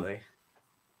 Absolutely.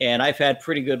 And I've had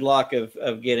pretty good luck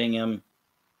of getting them,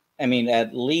 I mean,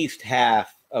 at least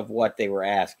half of what they were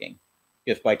asking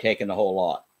just by taking the whole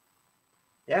lot.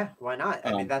 Yeah, why not?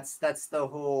 I mean, that's the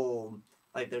whole,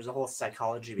 like, there's a whole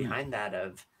psychology behind that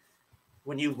of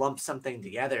when you lump something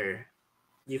together,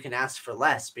 you can ask for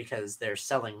less because they're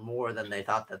selling more than they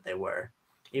thought that they were.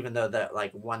 Even though that,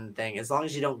 like, one thing, as long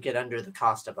as you don't get under the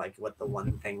cost of, like, what the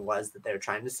one thing was that they were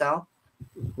trying to sell.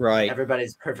 Right.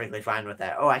 Everybody's perfectly fine with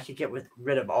that. Oh, I could get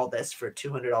rid of all this for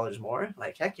 $200 more.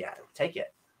 Like, heck yeah, take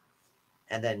it.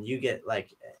 And then you get,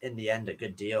 like, in the end, a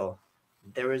good deal.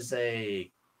 There was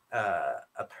a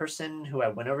person who I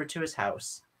went over to his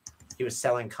house. He was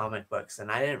selling comic books, and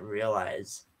I didn't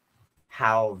realize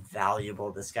how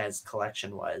valuable this guy's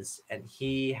collection was. And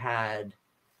he had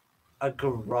a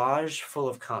garage full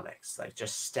of comics, like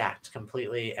just stacked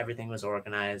completely. Everything was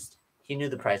organized. He knew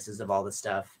the prices of all the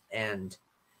stuff, and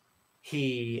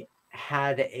he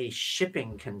had a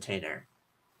shipping container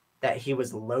that he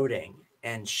was loading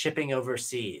and shipping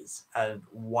overseas of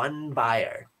one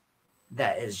buyer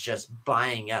that is just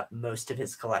buying up most of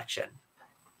his collection.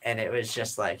 And it was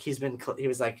just like, he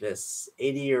was like this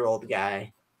 80-year-old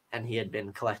guy, and he had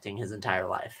been collecting his entire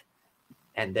life.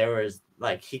 And there was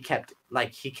like, he kept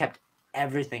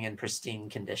everything in pristine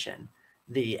condition.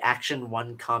 The Action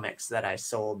 1 comics that I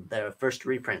sold, the first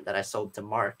reprint that I sold to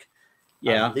Mark,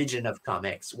 Legion of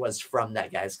Comics, was from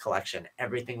that guy's collection.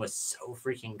 Everything was so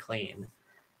freaking clean.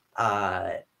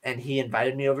 And he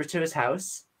invited me over to his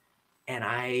house, and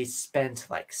I spent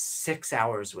like 6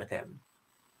 hours with him.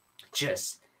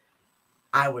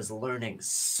 I was learning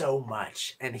so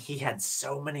much, and he had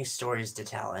so many stories to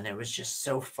tell, and it was just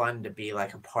so fun to be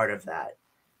like a part of that,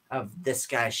 of this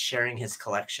guy sharing his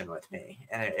collection with me.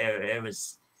 And it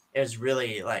was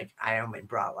really like, I only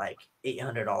brought like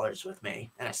 $800 with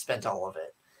me, and I spent all of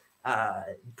it.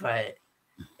 But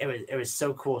it was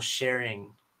so cool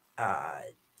sharing.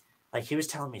 Like, he was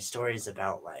telling me stories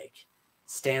about like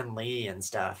Stan Lee and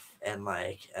stuff, and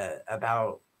like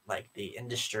about like the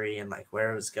industry and like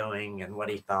where it was going and what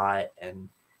he thought. And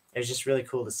it was just really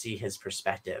cool to see his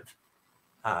perspective.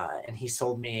 And he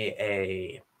sold me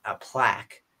a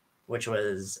plaque, which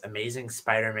was Amazing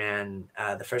Spider-Man,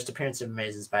 the first appearance of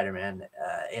Amazing Spider-Man,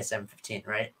 ASM 15,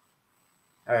 right?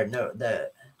 Or no,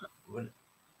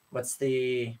 it's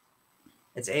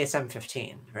ASM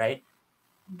 15, right?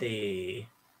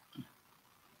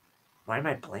 Why am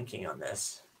I blanking on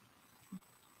this?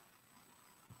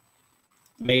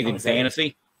 Amazing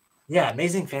Fantasy? Yeah,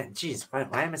 Amazing Fantasy. Jeez,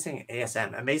 why am I saying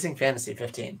ASM? Amazing Fantasy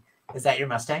 15. Is that your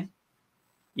Mustang?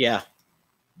 Yeah.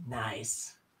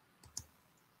 Nice.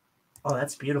 Oh,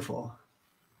 that's beautiful.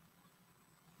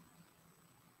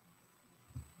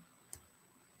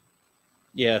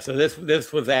 Yeah, so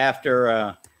this was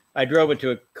after I drove it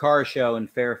to a car show in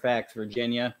Fairfax,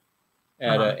 Virginia,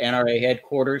 at NRA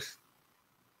headquarters.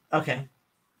 Okay.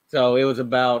 So it was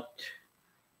about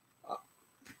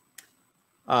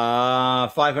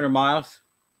 500 miles.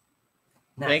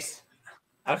 Nice.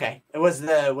 Okay. Was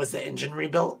the engine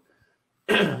rebuilt?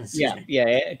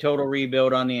 yeah, total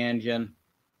rebuild on the engine.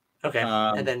 Okay.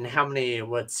 And then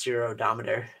what's your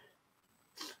odometer?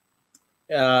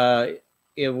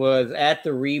 It was at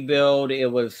the rebuild, it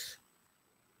was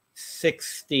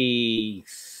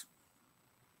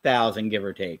 60,000, give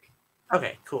or take.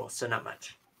 Okay, cool. So not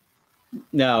much.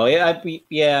 No,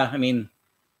 yeah. I mean,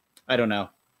 I don't know.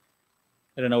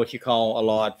 I don't know what you call a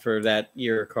lot for that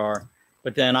year car.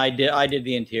 But then I did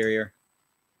the interior.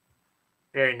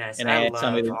 Very nice. And I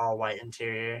love all white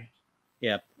interior.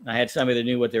 Yeah, I had somebody that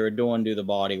knew what they were doing do the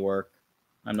body work.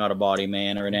 I'm not a body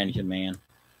man or an engine man.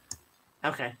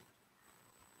 Okay.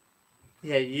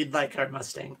 Yeah, you'd like our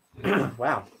Mustang.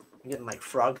 Wow, I'm getting like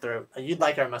frog throat. You'd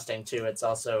like our Mustang too. It's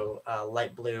also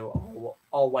light blue,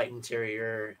 all white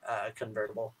interior,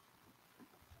 convertible.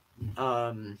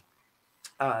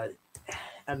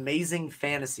 Amazing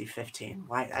Fantasy 15.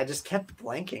 Why? I just kept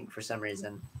blanking for some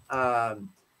reason.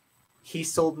 He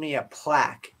sold me a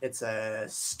plaque. It's a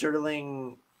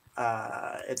sterling.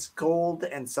 It's gold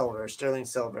and silver, sterling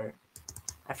silver.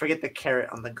 I forget the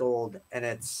carat on the gold, and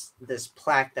it's this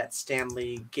plaque that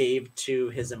Stanley gave to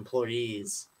his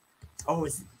employees. Oh,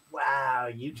 wow!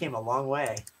 You came a long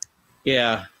way.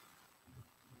 Yeah.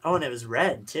 Oh, and it was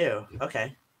red too.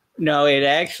 Okay. No, it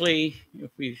actually,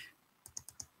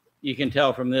 you can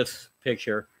tell from this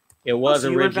picture, it was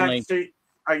originally.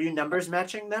 Are you numbers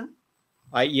matching then?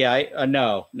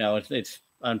 No, it's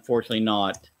unfortunately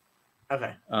not.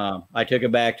 Okay. I took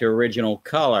it back to original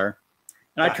color,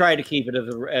 and I tried to keep it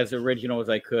as original as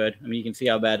I could. I mean, you can see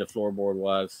how bad the floorboard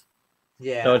was.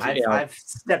 Yeah, so I've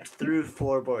stepped through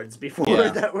floorboards before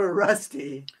that were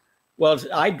rusty. Well,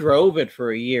 I drove it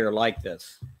for a year like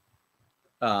this.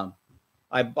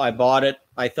 I bought it.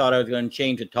 I thought I was going to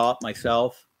change the top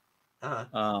myself,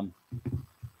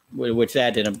 which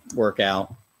that didn't work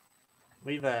out.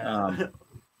 We've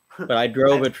but I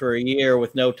drove it for a year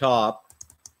with no top.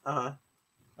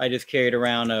 I just carried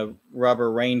around a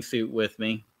rubber rain suit with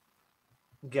me.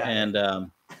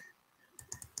 And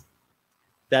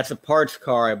that's a parts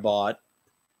car I bought.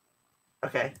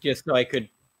 Okay. Just so I could,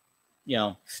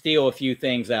 steal a few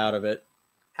things out of it.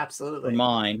 Absolutely. For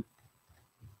mine.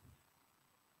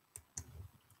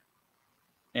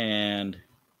 And,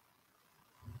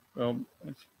 well,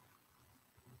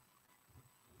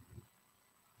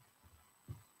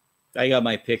 I got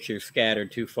my pictures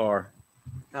scattered too far.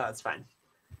 No, that's fine.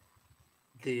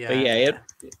 But yeah,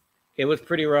 it was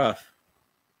pretty rough.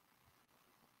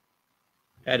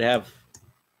 Had to have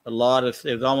a lot of.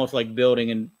 It was almost like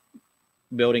building a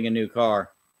new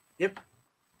car. Yep.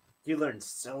 You learned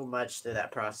so much through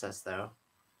that process, though.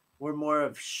 We're more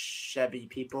of Chevy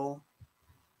people.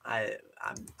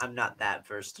 I'm not that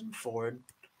versed in Ford.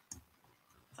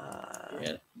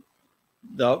 Yeah.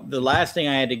 The last thing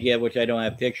I had to get, which I don't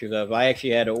have pictures of, I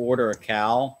actually had to order a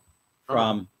cow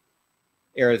from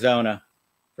Arizona,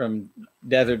 from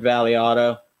Desert Valley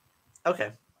Auto.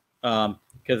 Okay.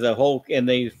 Because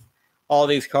all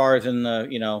these cars in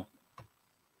the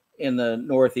in the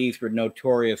Northeast were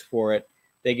notorious for it.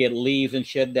 They get leaves and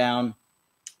shit down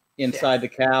inside the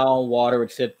cow. Water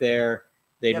would sit there.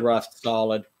 They'd rust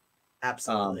solid.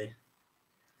 Absolutely.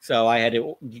 So I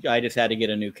just had to get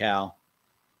a new cow.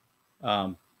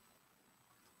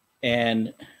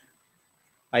 And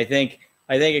I think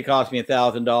it cost me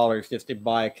 $1,000 just to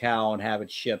buy a cow and have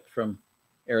it shipped from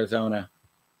Arizona.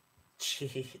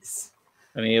 Jeez.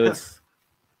 I mean, it was.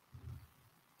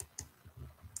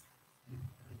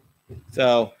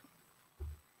 So,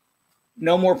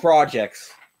 no more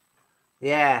projects.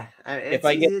 Yeah. If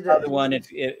I get another one,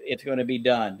 it's going to be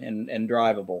done and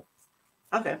drivable.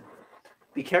 Okay.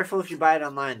 Be careful if you buy it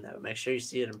online, though. Make sure you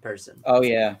see it in person. Oh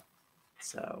yeah.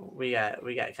 So we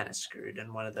got kind of screwed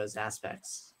in one of those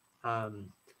aspects. But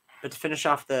to finish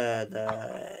off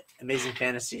the Amazing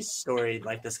Fantasy story,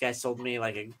 like this guy sold me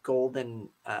like a gold and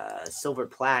silver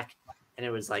plaque, and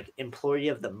it was like Employee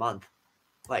of the Month,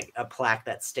 like a plaque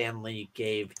that Stanley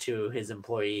gave to his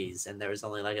employees, and there was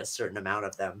only like a certain amount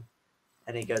of them.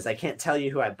 And he goes, I can't tell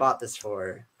you who I bought this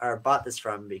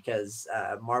from because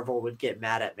Marvel would get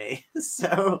mad at me.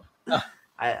 So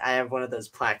I have one of those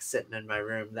plaques sitting in my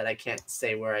room that I can't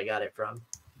say where I got it from.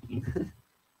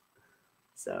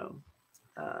 So,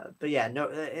 but yeah,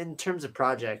 no, in terms of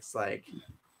projects, like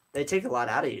they take a lot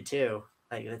out of you too.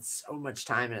 Like it's so much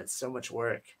time and it's so much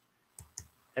work.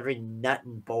 Every nut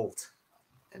and bolt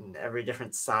and every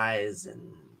different size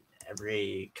and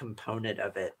every component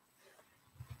of it.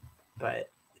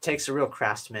 But it takes a real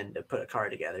craftsman to put a car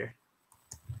together.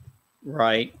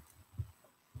 Right.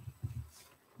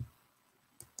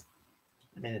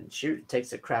 I mean, shoot, it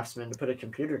takes a craftsman to put a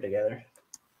computer together.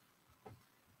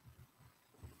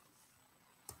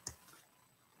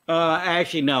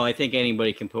 Actually, no. I think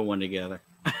anybody can put one together.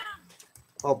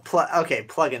 Well, plug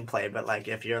and play. But like,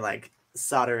 if you're like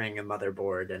soldering a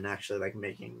motherboard and actually like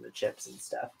making the chips and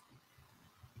stuff.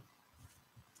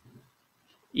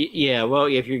 Yeah, well,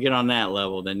 if you get on that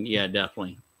level, then yeah,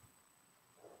 definitely.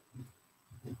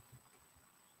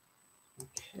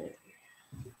 Okay.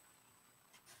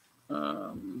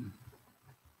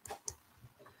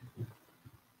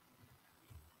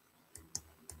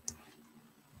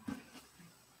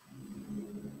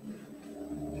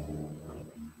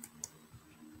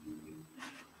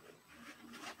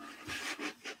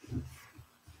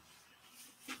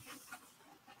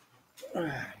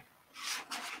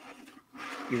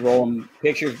 You rolling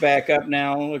pictures back up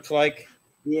now, looks like?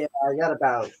 Yeah, I got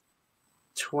about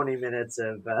 20 minutes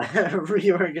of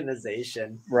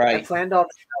reorganization. I Right. planned all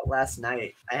this out last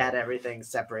night. I had everything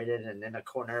separated and in a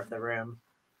corner of the room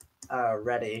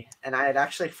ready. And I had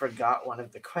actually forgot one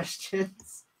of the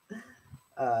questions.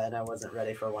 And I wasn't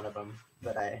ready for one of them,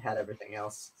 but I had everything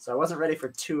else. So I wasn't ready for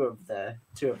two of the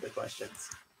questions.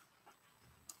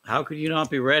 How could you not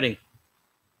be ready?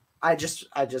 I just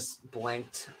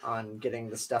blanked on getting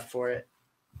the stuff for it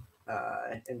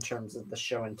in terms of the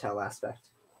show and tell aspect.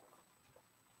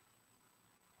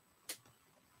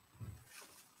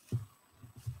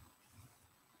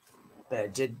 But I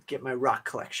did get my rock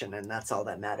collection, and that's all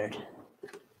that mattered.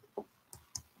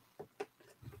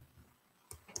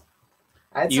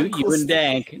 You and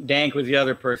Dank. Dank was the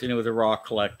other person who was a rock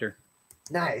collector.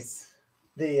 Nice.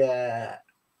 The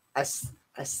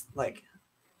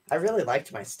I really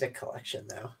liked my stick collection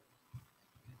though.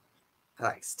 I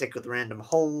like stick with random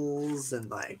holes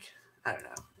and like I don't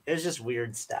know. It was just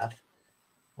weird stuff.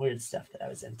 Weird stuff that I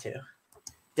was into.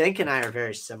 Dank and I are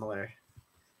very similar.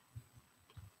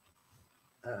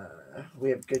 We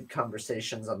have good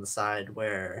conversations on the side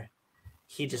where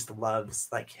he just loves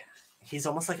like he's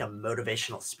almost like a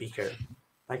motivational speaker,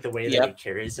 like the way that he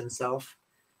carries himself,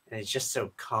 and he's just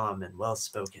so calm and well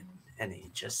spoken, and he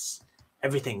just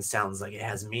everything sounds like it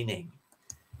has meaning,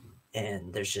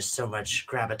 and there's just so much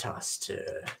gravitas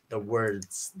to the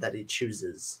words that he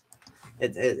chooses.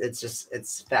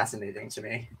 It's fascinating to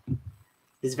me.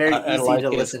 He's very easy to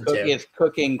listen to. His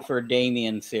Cooking for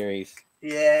Damien series.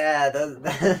 Yeah,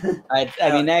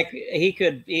 I mean that he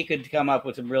could come up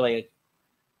with some really.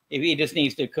 If he just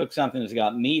needs to cook something that's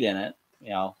got meat in it,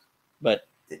 you know, but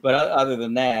other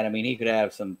than that, I mean, he could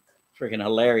have some freaking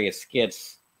hilarious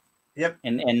skits. Yep.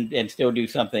 And still do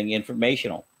something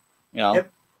informational, you know.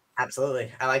 Yep.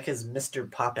 Absolutely. I like his Mr.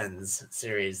 Poppins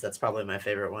series. That's probably my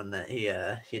favorite one that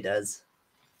he does.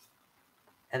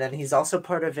 And then he's also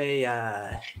part of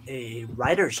a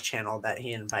writers channel that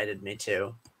he invited me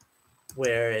to,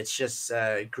 where it's just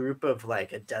a group of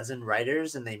like a dozen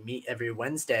writers, and they meet every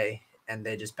Wednesday, and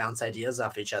they just bounce ideas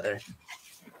off each other.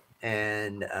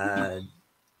 And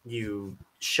you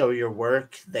show your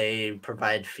work, they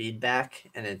provide feedback,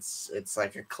 and it's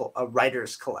like a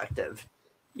writers collective.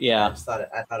 Yeah, I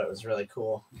thought it was really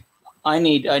cool. I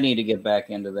need to get back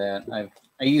into that.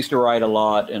 I used to write a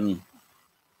lot, and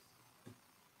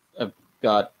I've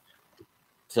got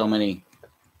so many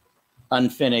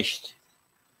unfinished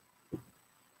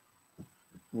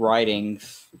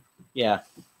writings. Yeah,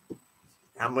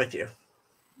 I'm with you.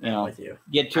 I'm with you.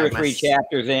 Get 2 or 3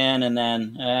 chapters in, and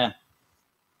then.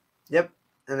 Yep,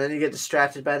 and then you get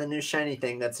distracted by the new shiny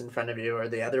thing that's in front of you, or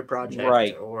the other project,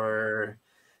 right, or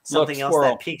something else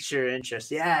that piques your interest.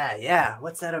 Yeah.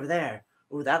 What's that over there?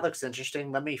 Ooh, that looks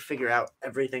interesting. Let me figure out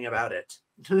everything about it.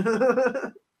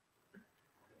 And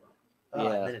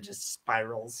then it just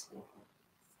spirals.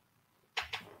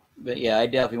 But yeah, I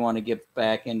definitely want to get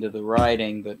back into the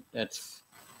writing, but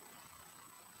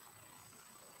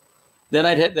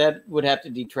that would have to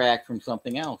detract from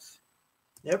something else.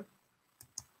 Yep.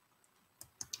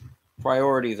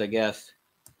 Priorities, I guess.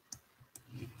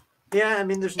 Yeah, I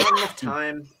mean, there's not enough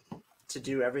time to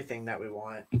do everything that we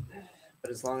want,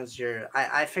 but as long as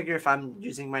I figure if I'm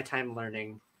using my time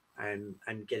learning, I'm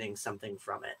getting something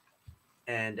from it,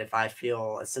 and if I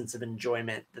feel a sense of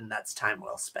enjoyment, then that's time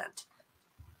well spent.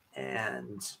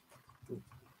 And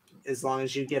as long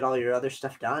as you get all your other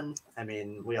stuff done, I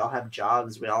mean, we all have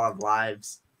jobs, we all have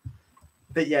lives,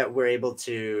 but yet we're able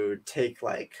to take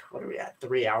like, what are we at?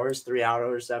 3 hours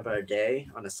of our day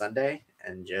on a Sunday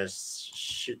and just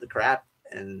shoot the crap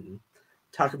and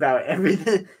talk about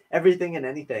everything and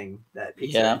anything that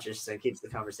piques your interest and keeps the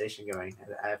conversation going.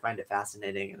 I find it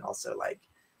fascinating and also like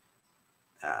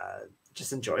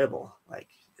just enjoyable. Like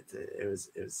it was.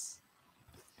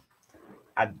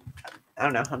 I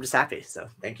don't know. I'm just happy. So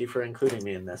thank you for including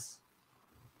me in this.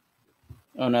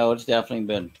 Oh no, it's definitely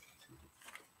been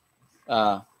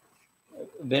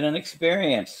an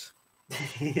experience.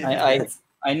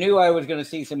 I knew I was going to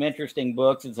see some interesting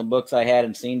books and some books I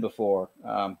hadn't seen before.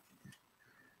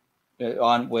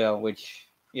 Which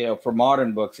for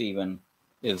modern books even,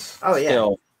 is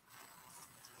still.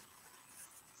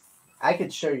 I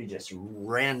could show you just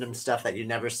random stuff that you've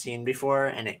never seen before,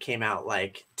 and it came out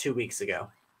like 2 weeks ago.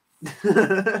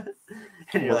 And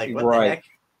you're like, what the heck?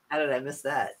 How did I miss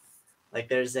that? Like,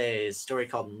 there's a story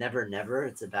called Never Never.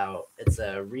 It's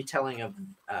a retelling of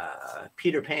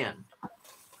Peter Pan,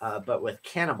 but with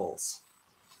cannibals.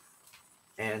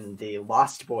 And the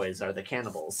Lost Boys are the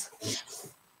cannibals.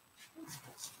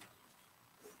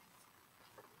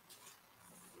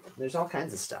 There's all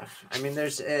kinds of stuff. I mean,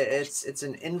 it's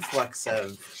an influx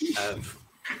of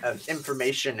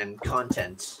information and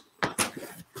content.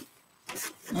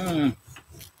 Are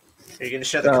you going to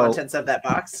show the contents of that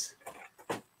box?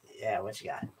 Yeah, what you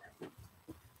got?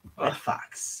 Red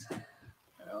Fox.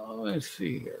 Let's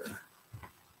see here.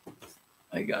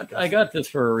 I got this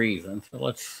for a reason. So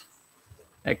let's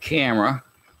that camera.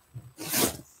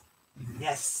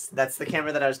 Yes, that's the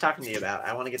camera that I was talking to you about.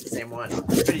 I want to get the same one.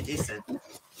 It's pretty decent.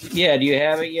 Yeah, do you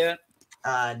have it yet?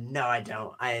 No, I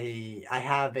don't. I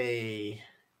have a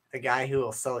guy who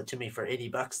will sell it to me for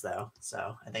 $80 though,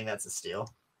 so I think that's a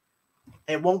steal.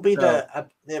 It won't be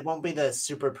the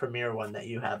super premiere one that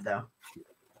you have though.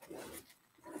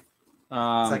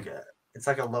 It's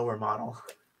like a lower model.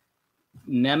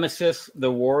 Nemesis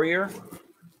the Warrior.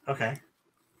 Okay.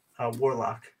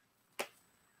 Warlock.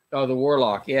 Oh, the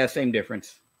Warlock. Yeah, same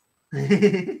difference.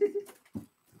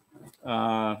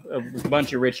 A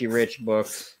bunch of Richie Rich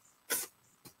books.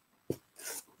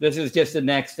 This is just the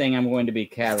next thing I'm going to be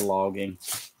cataloging.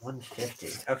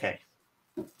 150. Okay.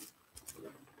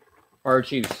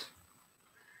 Archie's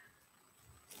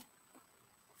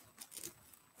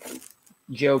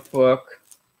joke book.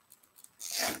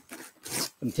 Some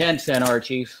 10-cent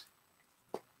Archies.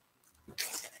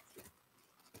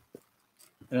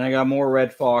 And I got more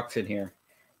Red Fox in here.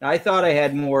 Now, I thought I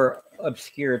had more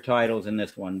obscure titles in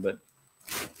this one, but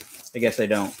I guess I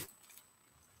don't.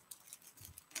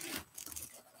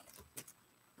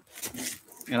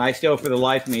 And I still, for the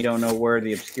life of me, don't know where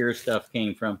the obscure stuff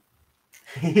came from.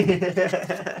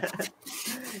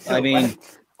 I mean...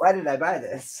 Why did I buy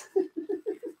this?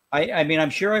 I mean, I'm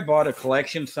sure I bought a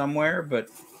collection somewhere, but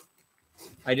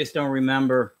I just don't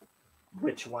remember.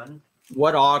 Which one?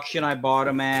 What auction I bought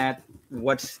them at,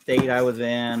 what state I was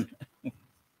in,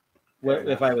 what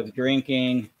if I was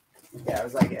drinking. Yeah, I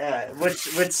was like,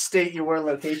 which state you were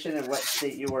location and what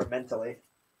state you were mentally.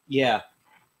 Yeah,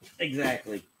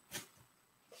 exactly.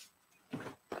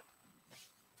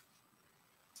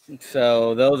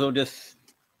 So those will just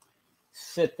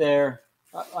sit there.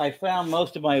 I found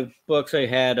most of my books I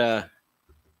had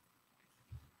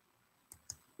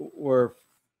were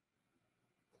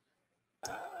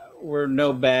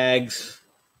no bags.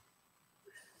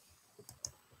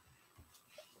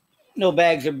 No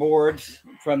bags or boards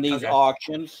from these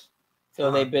auctions. So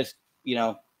they just,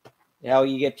 how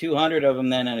you get 200 of them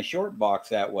then in a short box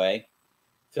that way.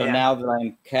 So now that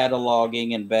I'm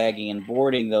cataloging and bagging and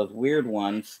boarding those weird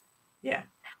ones,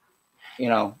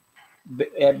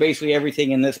 basically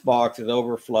everything in this box is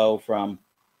overflow from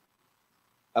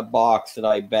a box that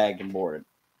I bagged and boarded.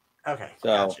 Okay,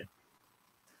 so gotcha.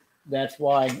 That's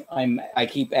why I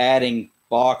keep adding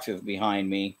boxes behind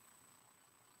me,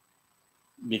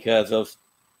 because those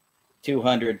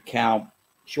 200 count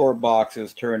short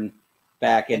boxes turn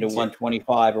back into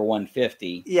 125 or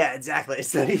 150. Yeah, exactly.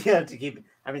 So you have to keep.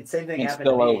 I mean, same thing happened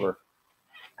to me. Over.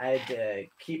 I had to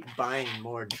keep buying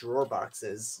more drawer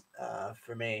boxes.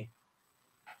 For me,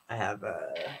 I have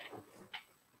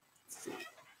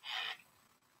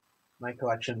my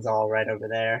collection's all right over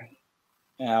there.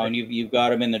 Oh, and you've got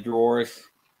them in the drawers.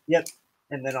 Yep,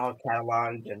 and then all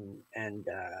cataloged and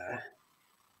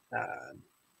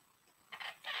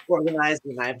organized,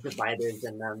 and I have dividers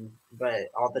in them. But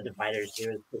all the dividers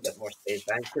do is take up more space.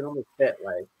 I can only fit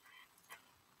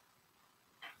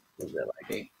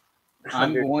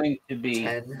I'm going to be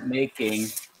making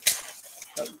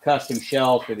a custom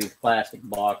shelves for these plastic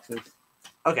boxes.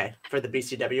 Okay, for the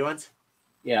BCW ones?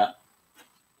 Yeah.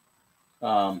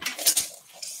 I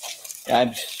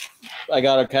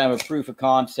got a kind of a proof of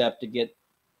concept to get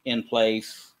in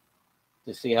place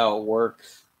to see how it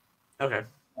works. Okay.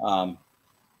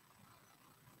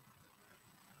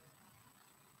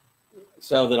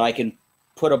 So that I can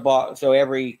put a box. So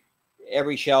every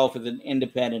shelf is an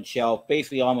independent shelf,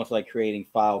 basically almost like creating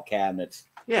file cabinets.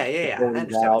 Yeah. I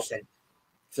understand.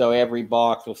 So every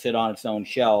box will sit on its own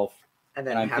shelf, and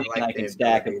then I'm thinking I can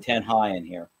stack them 10 high in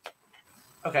here.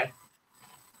 Okay.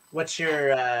 What's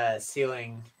your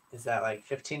ceiling? Is that like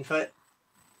 15 foot?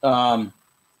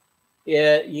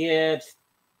 It's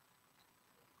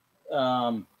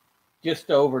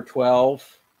just over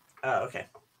 12. Oh, okay.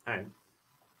 All right.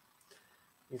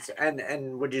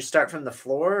 And would you start from the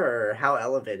floor, or how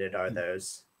elevated are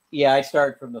those? Yeah, I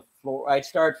start from the floor. I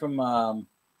start from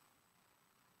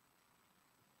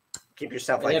keep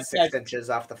yourself like 6 inches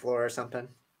off the floor or something.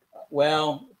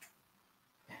 Well,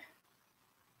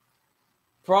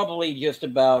 probably just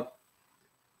about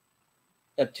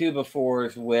a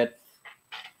 2x4's width.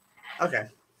 Okay.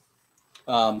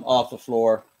 Off the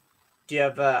floor. Do you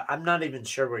have? I'm not even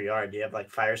sure where you are. Do you have like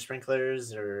fire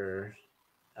sprinklers or?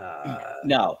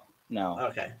 No.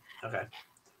 Okay.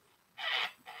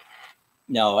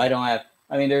 No, I don't have.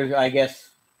 I mean, there's. I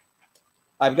guess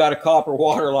I've got a copper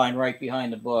water line right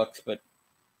behind the books, but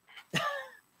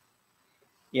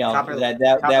copper that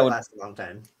would last a long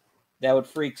time. That would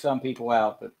freak some people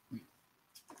out, but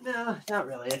no, not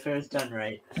really. If it was done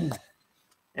right,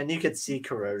 and you could see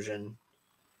corrosion.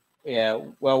 Yeah,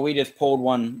 well, we just pulled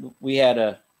one. We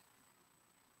had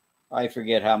I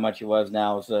forget how much it was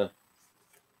now. It was a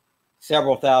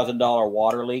several $1,000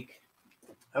 water leak.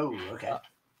 Oh, okay.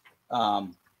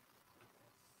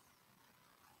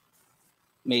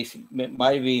 It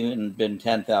might have even been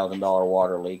 $10,000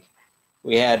 water leak.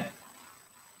 We had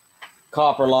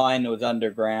copper line that was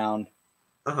underground.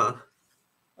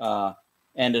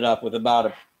 Ended up with about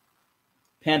a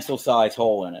pencil-sized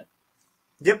hole in it.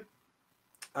 Yep.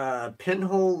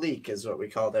 Pinhole leak is what we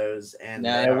call those. And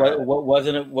it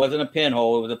wasn't a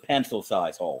pinhole. It was a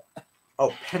pencil-sized hole.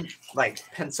 Oh,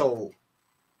 pencil.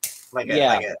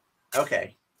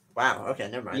 Okay. Wow.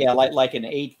 Okay. Never mind. Yeah, like an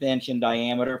 1/8 inch in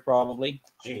diameter, probably.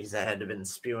 Jeez, that had to have been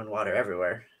spewing water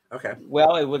everywhere. Okay.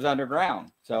 Well, it was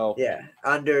underground, so yeah,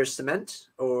 under cement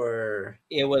or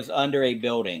it was under a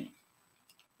building.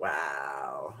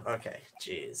 Wow. Okay.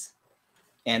 Jeez.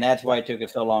 And that's why it took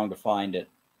us so long to find it.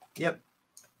 Yep.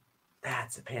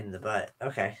 That's a pain in the butt.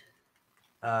 Okay.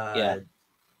 Yeah.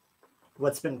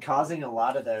 What's been causing a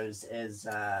lot of those is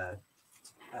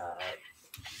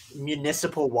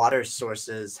municipal water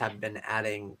sources have been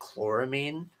adding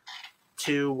chloramine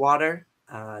to water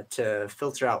to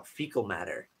filter out fecal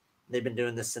matter. They've been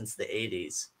doing this since the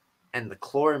 80s. And the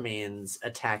chloramines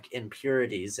attack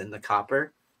impurities in the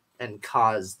copper and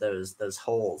cause those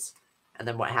holes. And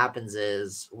then what happens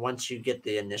is once you get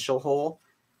the initial hole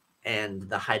and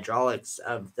the hydraulics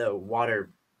of the water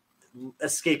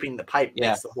escaping the pipe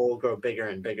makes the hole grow bigger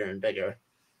and bigger and bigger.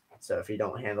 So if you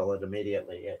don't handle it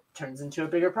immediately, it turns into a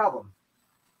bigger problem.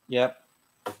 Yep.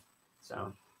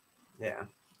 So, yeah.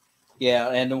 Yeah,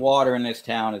 and the water in this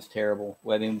town is terrible.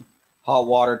 I mean, hot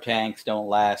water tanks don't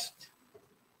last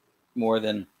more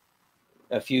than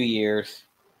a few years.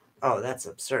 Oh, that's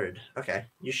absurd. Okay.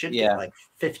 You should get like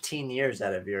 15 years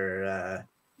out of your...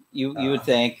 you would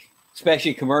think,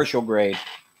 especially commercial grade.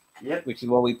 Yep. Which is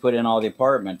what we put in all the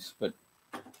apartments, but...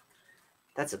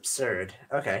 That's absurd.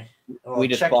 Okay. Well, we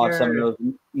just bought some of those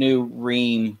new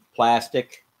Ream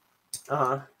plastic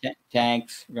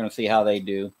tanks. We're going to see how they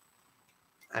do.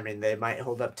 I mean, they might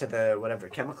hold up to the whatever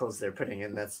chemicals they're putting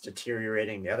in that's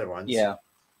deteriorating the other ones. Yeah.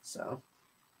 So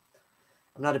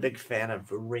I'm not a big fan of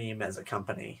Ream as a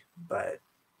company, but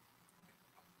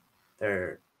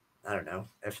I don't know,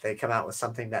 if they come out with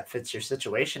something that fits your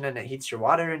situation and it heats your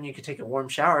water and you can take a warm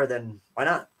shower, then why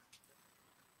not?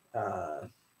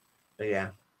 But yeah.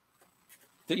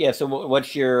 So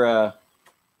what's your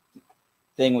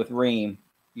thing with Ream?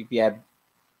 You had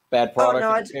bad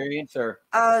product experience or?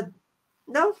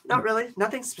 No, not really.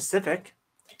 Nothing specific.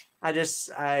 I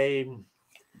don't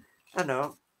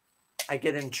know. I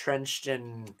get entrenched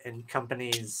in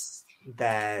companies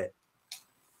that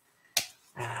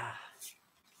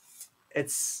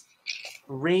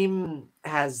Ream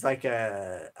has like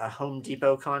a Home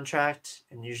Depot contract,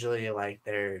 and usually like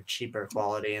they're cheaper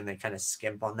quality and they kind of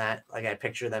skimp on that. Like I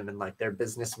picture them in like their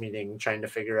business meeting trying to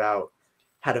figure out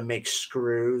how to make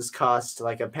screws cost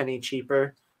like a penny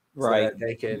cheaper. Right. So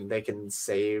that they can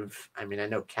save. I mean, I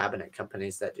know cabinet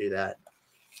companies that do that.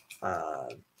 I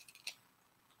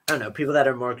don't know, people that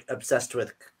are more obsessed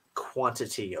with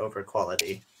quantity over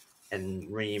quality. And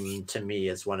Ream, to me,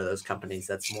 is one of those companies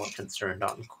that's more concerned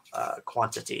on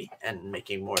quantity and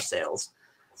making more sales.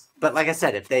 But like I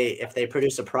said, if they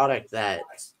produce a product that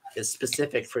is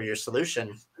specific for your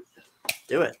solution,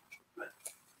 do it.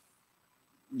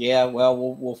 Yeah, well,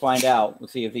 we'll find out. We'll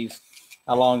see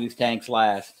how long these tanks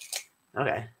last.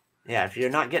 Okay. Yeah, if you're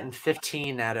not getting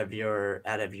 15 out of your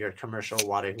commercial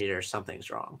water heater, something's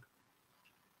wrong.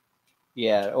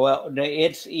 Yeah, well,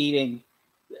 it's eating.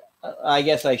 I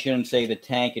guess I shouldn't say the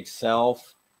tank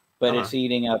itself, but it's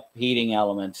eating up heating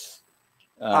elements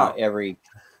every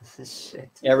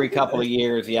couple of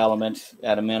years. The elements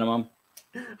at a minimum.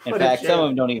 In fact, some of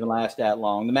them don't even last that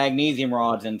long. The magnesium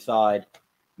rods inside.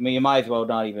 I mean, you might as well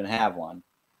not even have one.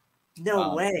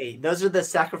 No way. Those are the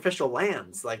sacrificial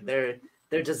lambs. Like they're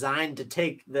designed to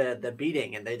take the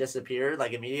beating and they disappear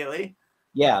like immediately.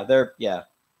 Yeah, yeah.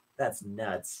 That's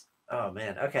nuts. Oh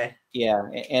man. Okay. Yeah,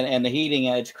 and the heating,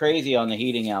 it's crazy on the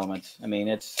heating elements. I mean,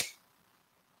 that's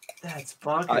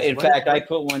bonkers. In fact, I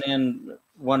put one in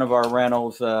one of our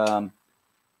rentals,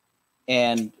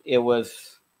 and it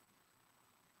was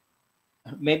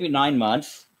maybe 9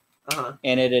 months,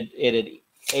 and it had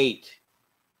ate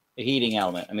the heating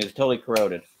element. I mean, it's totally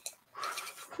corroded.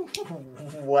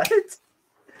 What?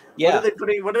 Yeah. What are they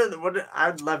putting? What?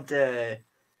 I'd love to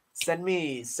send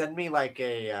me like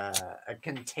a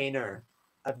container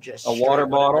of just a water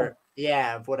bottle.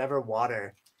 Yeah, of whatever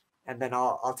water, and then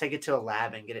I'll take it to a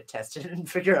lab and get it tested and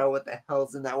figure out what the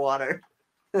hell's in that water.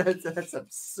 That's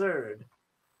absurd.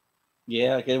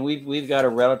 Yeah, because we've got a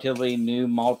relatively new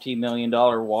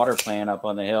multi-million-dollar water plant up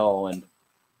on the hill, and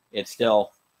it's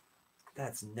still.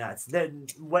 That's nuts. The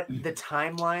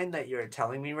timeline that you're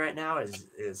telling me right now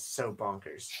is so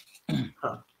bonkers.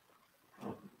 Huh.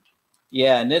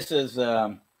 Yeah, and this is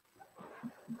like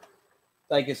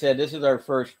I said, this is our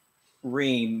first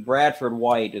ream. Bradford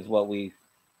White is what we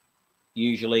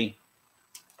usually.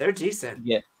 They're decent.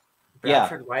 Yeah.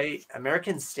 Bradford White,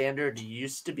 American Standard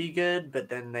used to be good, but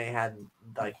then they had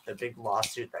like the big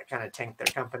lawsuit that kind of tanked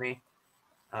their company,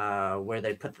 where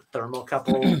they put the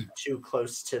thermocouple too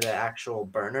close to the actual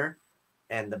burner,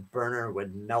 and the burner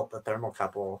would melt the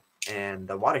thermocouple, and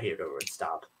the water heater would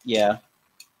stop. Yeah.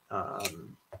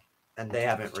 And they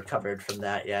haven't recovered from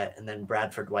that yet. And then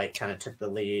Bradford White kind of took the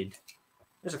lead.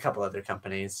 There's a couple other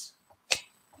companies.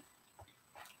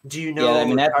 Do you know? Yeah, I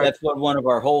mean that's what one of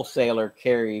our wholesaler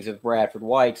carries is Bradford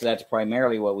White, so that's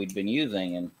primarily what we've been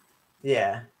using. And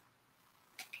yeah.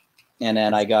 And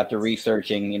then I got to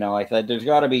researching. You know, I said there's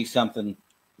got to be something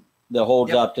that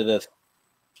holds up to this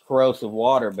corrosive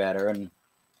water better, and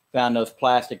found those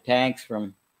plastic tanks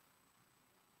from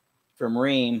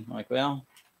Ream. I'm like, well,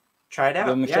 try it out.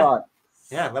 Give them a shot.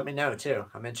 Yeah, let me know too.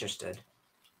 I'm interested.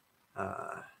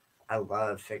 I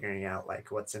love figuring out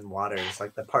like what's in waters,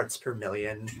 like the parts per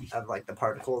million of like the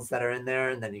particles that are in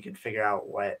there, and then you can figure out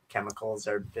what chemicals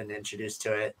are been introduced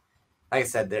to it. Like I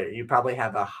said, there you probably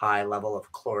have a high level of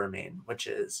chloramine, which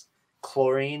is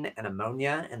chlorine and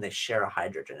ammonia, and they share a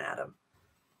hydrogen atom.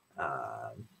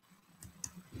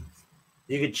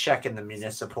 You could check in the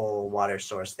municipal water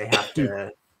source. They have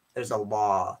to. There's a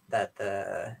law that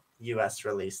the U.S.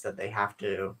 released that they have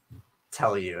to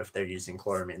tell you if they're using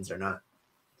chloramines or not.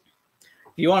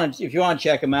 If you want to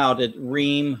check them out,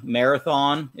 Ream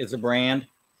Marathon is a brand.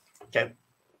 Okay.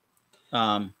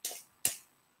 And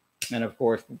of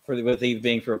course, with these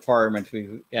being for apartments,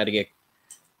 we had to get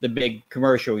the big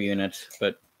commercial units.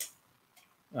 But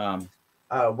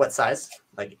what size?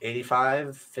 Like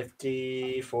 85,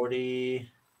 50, 40?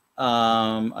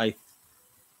 I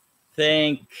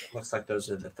think looks like those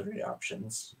are the three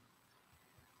options.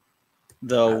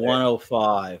 The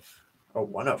 105. Oh,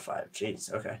 105.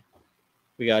 Jeez. Okay.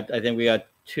 I think we got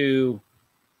two.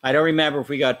 I don't remember if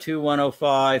we got two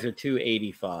 105s or two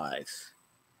 85s.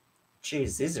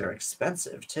 Jeez, these are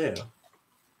expensive too.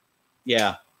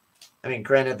 Yeah. I mean,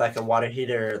 granted, like a water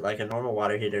heater, like a normal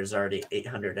water heater is already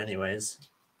 800 anyways.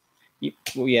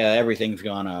 Well, yeah, everything's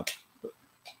gone up.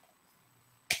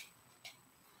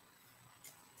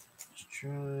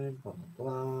 Blah, blah,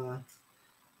 blah.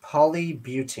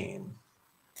 Polybutene.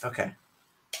 Okay.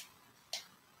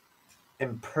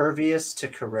 Impervious to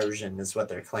corrosion is what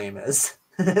their claim is.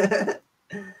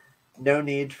 No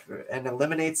need for, and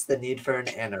eliminates the need for an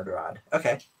anode rod.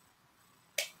 Okay.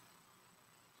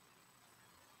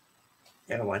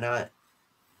 Yeah, why not?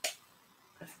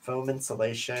 Foam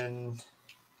insulation.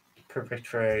 Perfect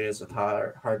for areas with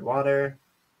hard water.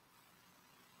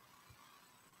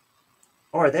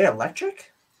 Oh, are they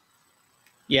electric?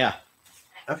 Yeah.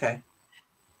 Okay.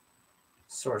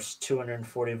 Source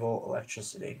 240 volt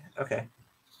electricity. Okay.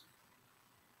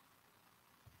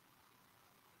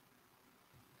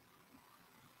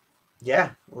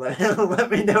 Yeah, let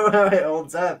me know how it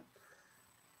holds up.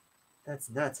 That's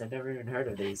nuts. I've never even heard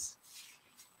of these.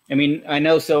 I mean, I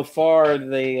know so far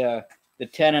the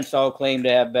tenants all claim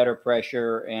to have better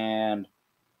pressure and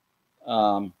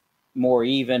more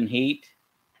even heat.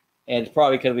 And it's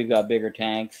probably because we've got bigger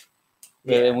tanks.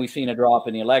 Yeah. And we've seen a drop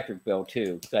in the electric bill,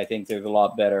 too. So I think there's a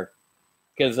lot better.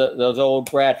 Because those old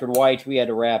Bradford Whites, we had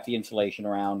to wrap the insulation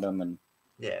around them. And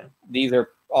yeah, these are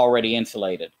already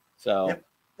insulated. So yep,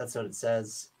 that's what it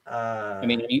says. I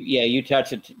mean, you touch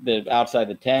the outside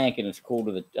the tank and it's cool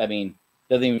to the, I mean,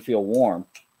 doesn't even feel warm.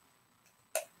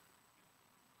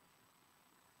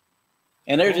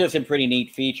 And there's just some pretty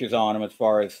neat features on them as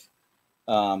far as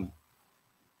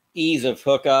ease of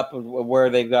hookup of where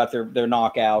they've got their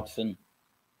knockouts and.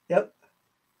 Yep.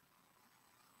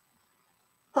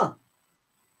 Huh.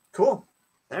 Cool.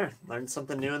 There, learned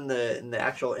something new in the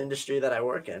actual industry that I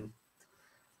work in.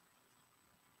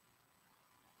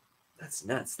 That's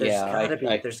nuts.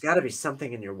 There's gotta be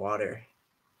something in your water.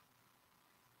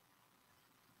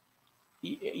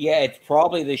 Yeah, it's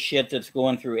probably the shit that's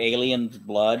going through aliens'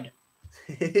 blood.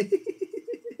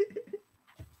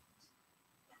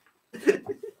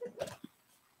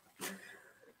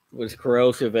 As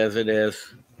corrosive as it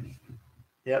is.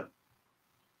 Yep.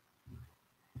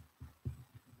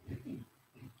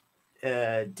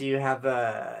 Do you have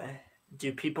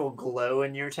do people glow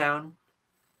in your town?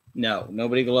 No,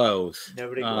 nobody glows.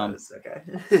 Nobody glows. Okay.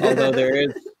 Although there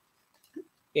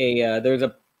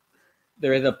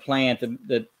is a plant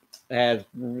that has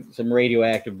some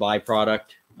radioactive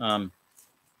byproduct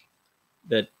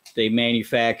that they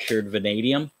manufactured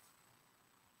vanadium.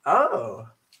 Oh,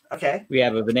 okay. We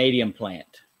have a vanadium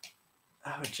plant.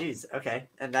 Oh, geez. Okay,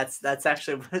 and that's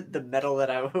actually the metal that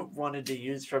I wanted to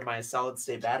use for my solid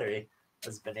state battery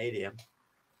was vanadium.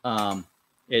 They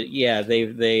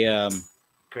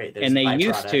great. And they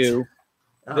used to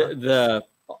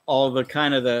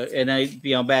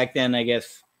back then I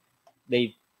guess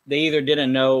they either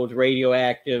didn't know it was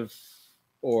radioactive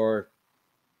or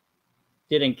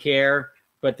didn't care,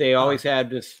 but they always had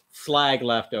this slag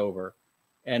left over,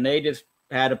 and they just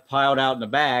had it piled out in the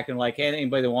back, and like, hey,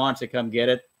 anybody that wants it, come get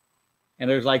it. And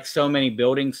there's like so many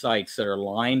building sites that are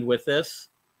lined with this.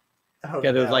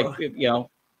 Because there's like,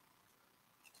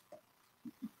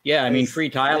 I mean, free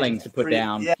tiling to put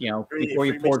down, before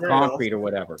you pour concrete or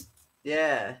whatever.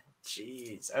 Yeah.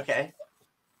 Jeez. Okay.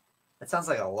 That sounds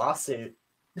like a lawsuit.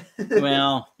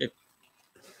 Well,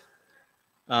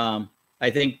 I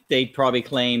think they'd probably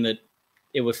claim that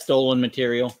it was stolen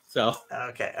material. So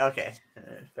okay,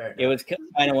 fair enough. It was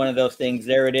kind of one of those things.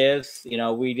 There it is.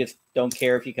 We just don't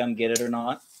care if you come get it or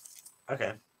not.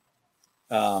 Okay.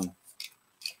 But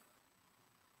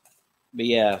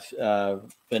yeah,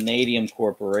 Vanadium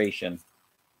Corporation.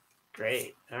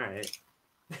 Great. All right.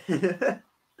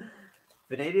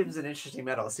 Vanadium's an interesting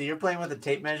metal. So you're playing with a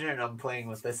tape measure, and I'm playing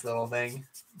with this little thing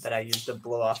that I use to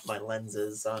blow off my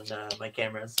lenses on my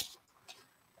cameras.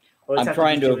 I'm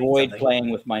trying to avoid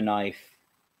playing with my knife.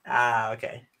 Ah,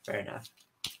 okay. Fair enough.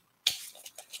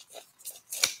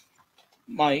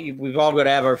 We've all got to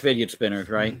have our fidget spinners,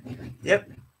 right? Yep.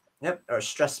 Or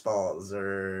stress balls,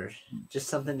 or just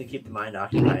something to keep the mind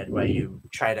occupied while you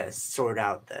try to sort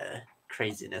out the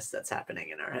craziness that's happening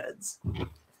in our heads.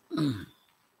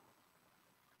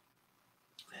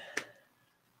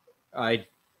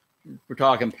 We're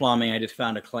talking plumbing. I just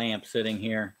found a clamp sitting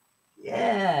here.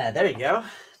 Yeah, there you go.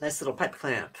 Nice little pipe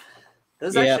clamp.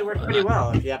 Those actually work pretty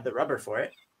well if you have the rubber for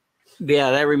it.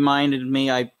 Yeah, that reminded me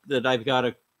that I've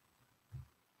got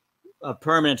a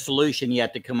permanent solution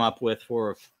yet to come up with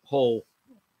for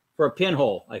a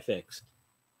pinhole I fixed.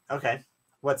 Okay.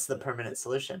 What's the permanent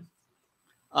solution?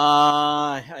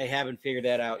 I haven't figured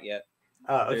that out yet.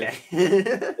 Oh, okay.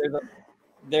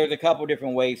 There's a couple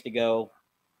different ways to go.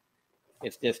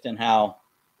 It's just in how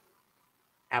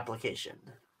application.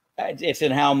 It's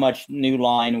in how much new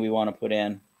line we want to put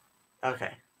in.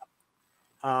 Okay.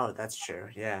 Oh, that's true.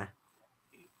 Yeah.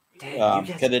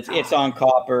 Because it's on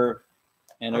copper,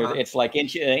 and it's like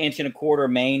inch and a quarter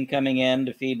main coming in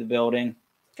to feed the building.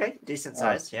 Okay, decent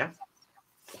size. Yeah.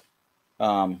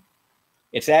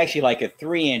 It's actually like a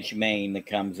 3-inch main that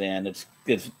comes in. It's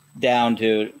down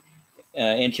to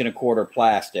inch and a quarter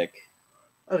plastic.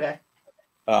 Okay.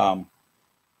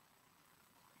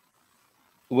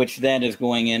 Which then is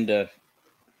going into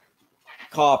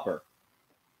copper.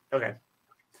 Okay.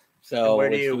 So where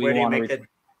do you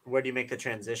make the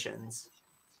transitions?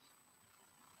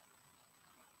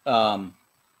 What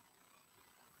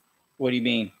do you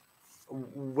mean?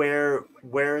 Where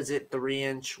is it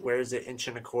 3-inch? Where is it inch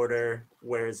and a quarter?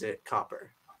 Where is it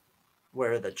copper?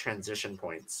 Where are the transition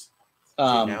points? Do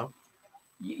you know?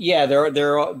 Yeah,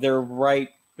 they're right.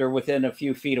 They're within a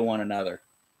few feet of one another.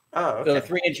 Oh, okay. So the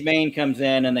 3-inch main comes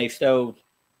in, and they stow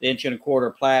the inch and a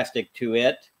quarter plastic to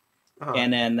it,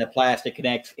 and then the plastic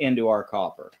connects into our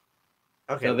copper.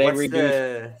 Okay.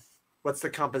 So what's the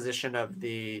composition of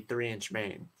the 3-inch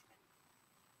main?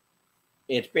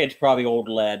 It's probably old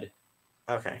lead.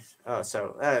 Okay. Oh,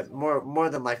 so more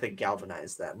than likely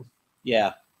galvanized then.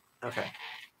 Yeah. Okay.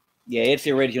 Yeah, it's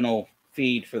the original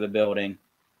feed for the building.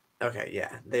 Okay,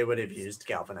 yeah. They would have used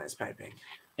galvanized piping.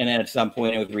 And then at some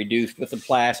point it was reduced with the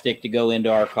plastic to go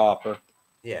into our copper.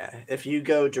 Yeah. If you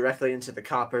go directly into the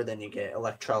copper, then you get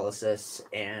electrolysis,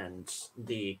 and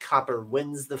the copper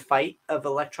wins the fight of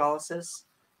electrolysis.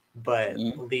 but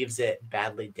leaves it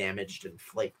badly damaged and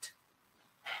flaked.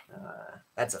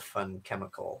 That's a fun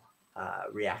chemical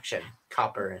reaction,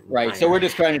 copper and right. iron. So we're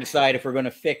just trying to decide if we're going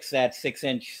to fix that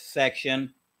 6-inch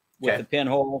section with the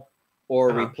pinhole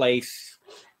or replace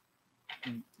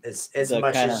as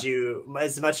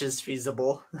much as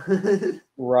feasible.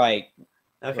 Right.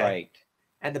 Okay. Right.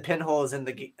 And the pinhole is in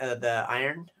the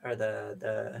iron or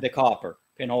the copper.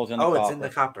 Pinholes in the copper. Oh, it's in the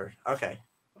copper. Okay.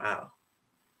 Wow.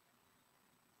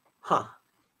 Huh.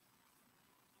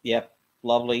 Yep.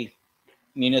 Lovely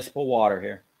municipal water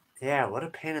here. Yeah, what a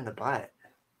pain in the butt.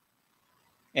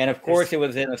 And of course, it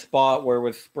was in a spot where it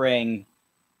was spraying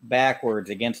backwards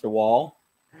against the wall.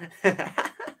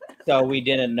 So we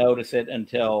didn't notice it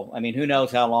until, I mean, who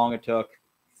knows how long it took.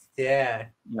 Yeah.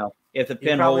 You know, if the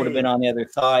pinhole would have been on the other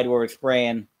side where it's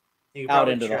spraying out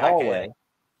into the hallway.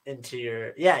 Into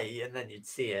your, and then you'd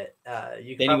see it. Then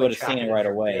you would have seen it right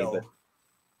away. But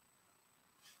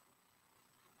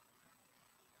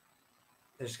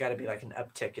there's got to be like an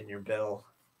uptick in your bill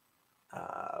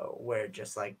where it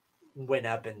just like went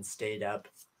up and stayed up.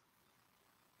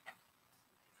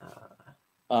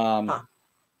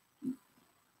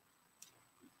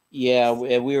 Yeah,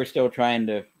 we were still trying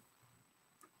to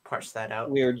parse that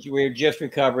out. We were just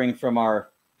recovering from our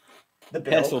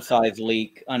pencil-sized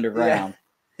leak underground.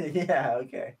 Yeah.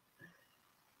 Okay.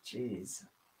 Jeez,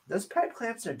 those pipe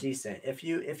clamps are decent if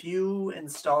you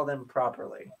install them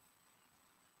properly.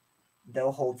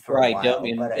 They'll hold for a while.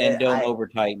 Don't over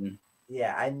tighten.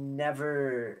 Yeah, I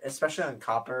never, especially on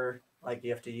copper, like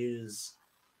you have to use.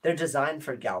 They're designed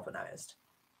for galvanized.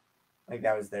 Like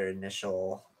that was their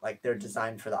initial, like they're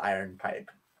designed for the iron pipe,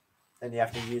 and you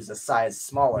have to use a size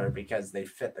smaller because they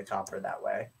fit the copper that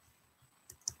way.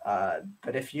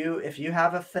 But if you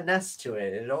have a finesse to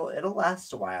it, it'll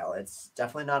last a while. It's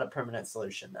definitely not a permanent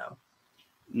solution though.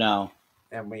 No.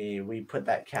 And we put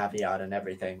that caveat and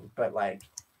everything, but like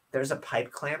there's a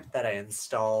pipe clamp that I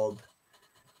installed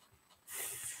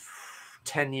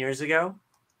 10 years ago,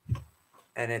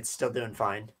 and it's still doing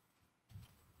fine.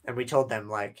 And we told them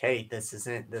like, hey, this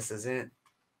isn't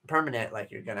permanent.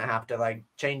 Like you're gonna have to like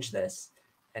change this.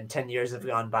 And 10 years have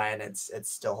gone by and it's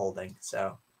still holding.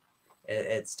 So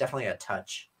it's definitely a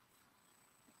touch.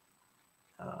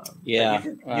 Yeah,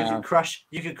 you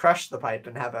could crush the pipe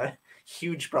and have a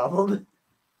huge problem.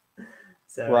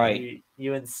 So right.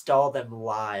 you install them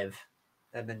live,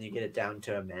 and then you get it down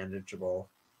to a manageable,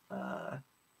 and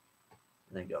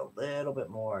then go a little bit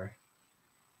more.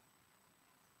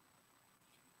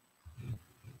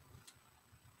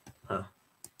 Huh.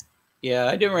 Yeah,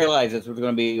 I didn't realize this was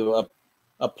going to be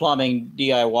a plumbing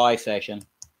DIY session.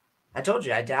 I told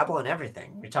you I dabble in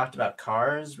everything. We talked about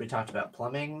cars, we talked about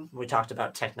plumbing, we talked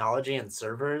about technology and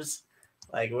servers.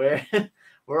 Like we're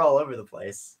all over the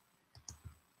place.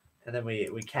 And then we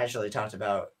casually talked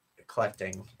about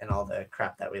collecting and all the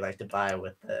crap that we like to buy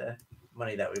with the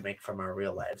money that we make from our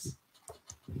real lives.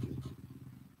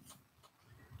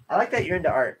 I like that you're into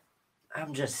art.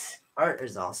 Art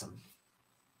is awesome.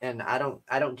 And I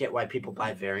don't get why people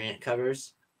buy variant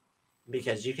covers,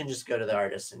 because you can just go to the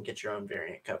artist and get your own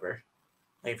variant cover.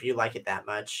 Like if you like it that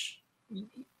much.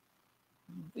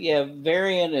 Yeah,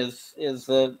 variant is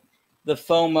the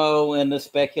FOMO and the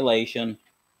speculation.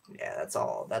 Yeah, that's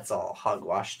all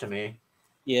hogwash to me.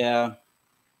 Yeah.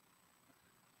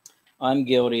 I'm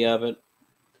guilty of it.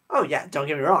 Oh yeah, don't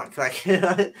get me wrong. Like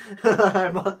yeah,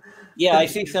 I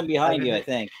see some behind you, I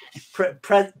think.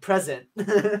 Present.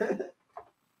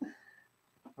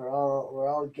 We're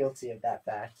all guilty of that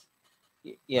fact.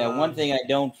 Yeah, one thing I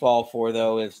don't fall for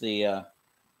though is the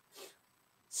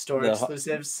store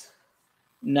exclusives.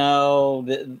 No,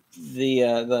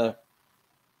 the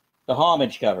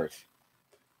homage covers.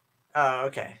 Oh,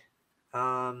 okay.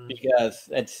 Because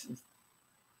it's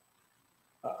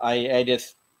I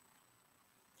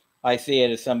see it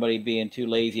as somebody being too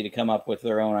lazy to come up with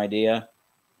their own idea.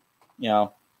 You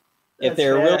know, if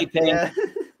they're really paying,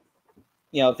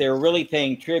 if they're really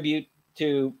paying tribute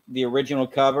to the original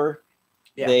cover,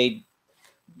 they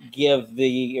give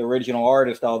the original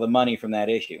artist all the money from that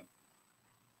issue.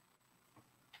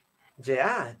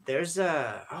 Yeah, there's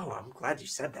I'm glad you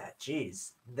said that.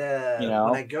 Jeez.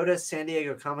 When I go to San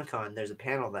Diego Comic-Con, there's a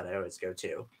panel that I always go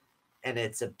to, and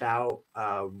it's about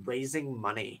raising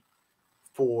money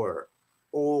for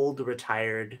old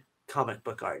retired comic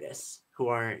book artists who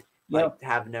aren't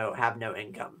have no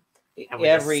income.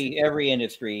 Every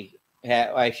industry,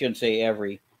 I shouldn't say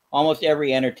every, almost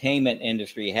every entertainment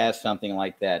industry has something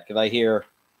like that. Because I hear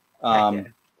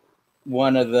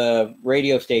one of the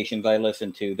radio stations I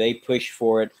listen to, they push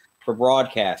for it for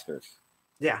broadcasters.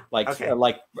 Yeah, like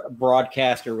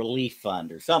broadcaster relief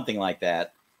fund or something like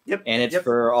that. Yep. And it's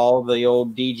for all the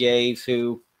old DJs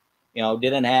who, you know,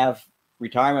 didn't have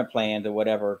retirement plans or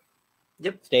whatever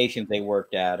stations they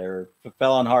worked at, or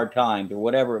fell on hard times, or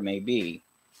whatever it may be.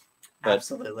 But,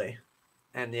 absolutely.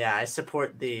 And yeah, I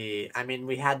support the. I mean,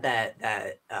 we had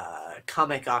that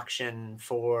comic auction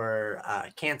for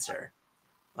cancer.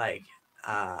 Like,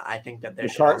 I think that there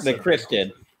should also Chris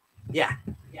did. Yeah,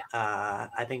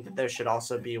 I think that there should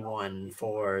also be one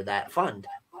for that fund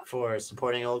for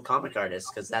supporting old comic artists,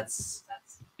 because that's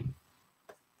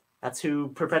who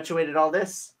perpetuated all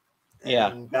this.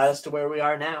 And got us to where we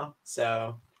are now.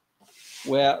 So,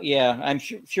 well, yeah, I'm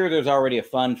sure there's already a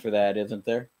fund for that, isn't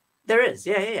there? There is,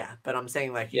 yeah. But I'm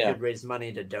saying, like, you could raise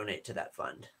money to donate to that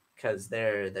fund, because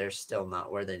they're still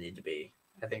not where they need to be.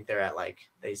 I think they're at, like,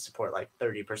 they support like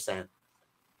 30%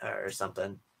 or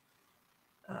something.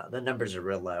 The numbers are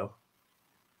real low.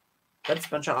 But it's a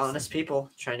bunch of honest people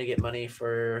trying to get money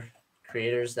for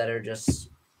creators that are just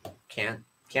can't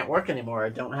work anymore, or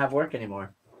don't have work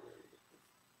anymore.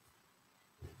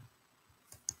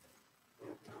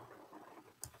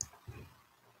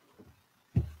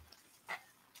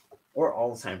 Or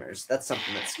Alzheimer's. That's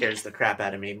something that scares the crap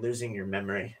out of me, losing your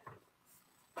memory.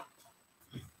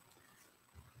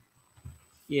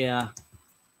 Yeah.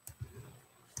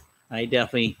 I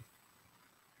definitely...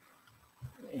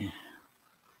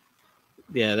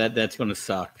 Yeah, that's going to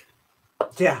suck.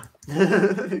 Yeah.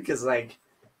 Because, like,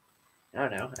 I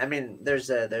don't know. I mean, there's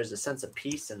a sense of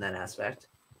peace in that aspect.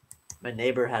 My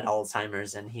neighbor had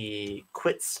Alzheimer's, and he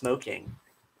quit smoking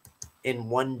in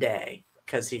one day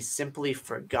because he simply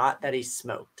forgot that he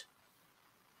smoked.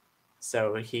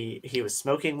 So he was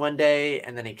smoking one day,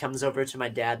 and then he comes over to my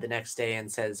dad the next day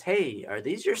and says, "Hey, are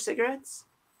these your cigarettes?"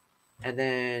 And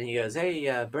then he goes,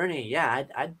 "Hey, Bernie, yeah,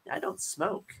 I don't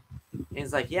smoke." And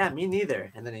he's like, "Yeah, me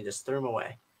neither." And then he just threw them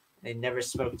away. And he never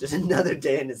smoked just another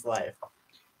day in his life.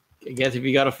 I guess if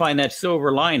you got to find that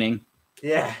silver lining.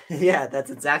 Yeah,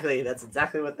 that's exactly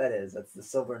what that is. That's the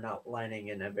silver lining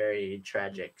in a very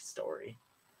tragic story.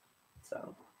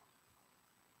 So.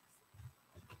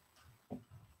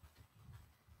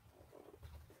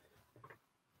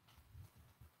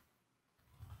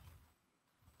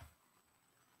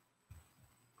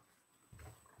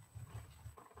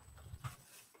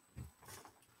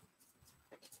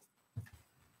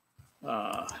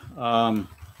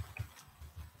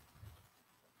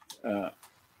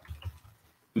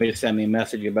 Somebody sent me a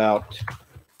message about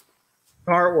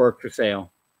artwork for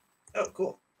sale. Oh,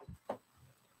 cool.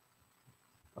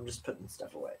 I'm just putting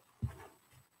stuff away.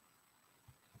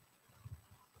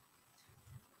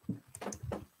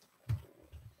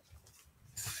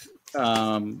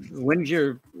 What's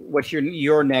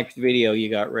your next video you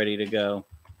got ready to go?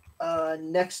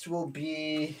 Next will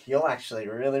be, you'll actually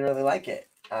really, really like it.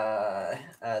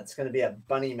 It's going to be a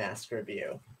bunny mask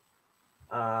review.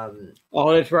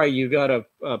 Oh, that's right. You got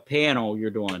a panel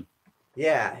you're doing.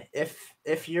 Yeah.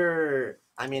 If you're,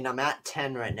 I mean, I'm at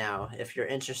 10 right now. If you're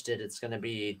interested, it's going to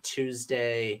be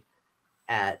Tuesday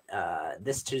at,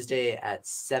 this Tuesday at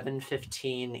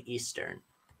 7:15 Eastern.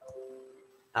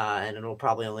 And it'll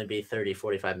probably only be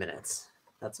 30-45 minutes.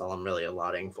 That's all I'm really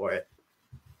allotting for it.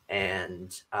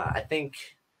 And I think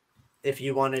if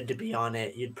you wanted to be on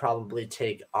it, you'd probably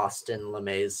take Austin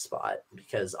LeMay's spot,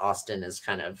 because Austin is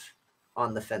kind of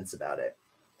on the fence about it.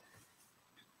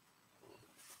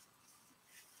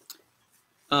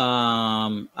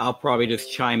 I'll probably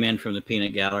just chime in from the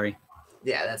peanut gallery.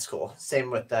 Yeah, that's cool. Same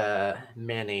with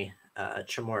Manny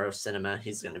Chamorro Cinema.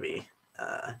 He's going to be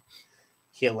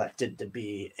he elected to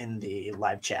be in the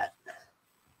live chat.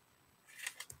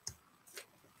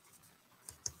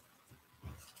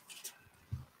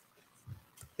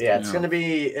 Yeah, it's gonna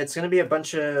be a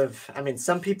bunch of, I mean,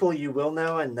 some people you will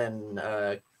know, and then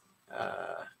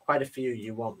quite a few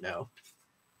you won't know,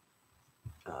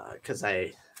 because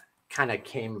I kind of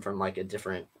came from like a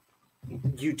different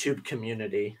YouTube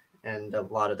community, and a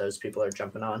lot of those people are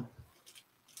jumping on.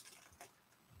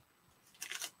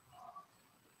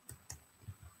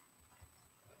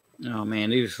 Oh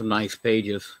man, these are some nice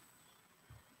pages.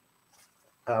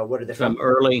 What are they from? Some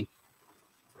early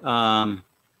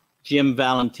Jim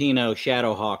Valentino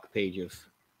Shadowhawk pages.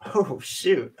 Oh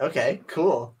shoot! Okay,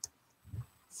 cool.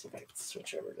 Let's see if I can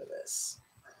switch over to this.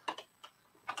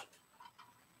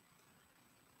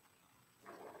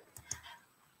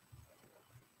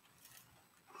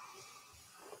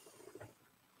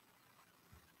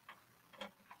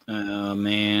 Oh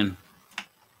man.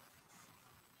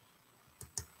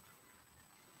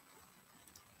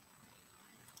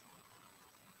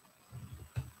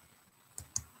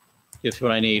 Just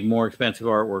what I need. More expensive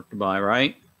artwork to buy,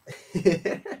 right?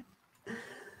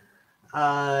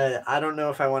 I don't know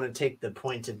if I want to take the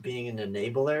point of being an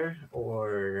enabler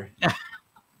or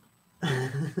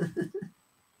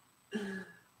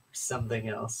something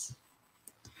else.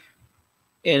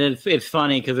 And it's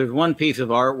funny because there's one piece of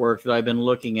artwork that I've been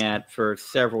looking at for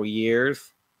several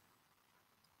years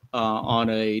on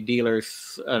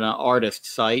an artist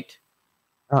site.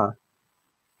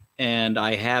 And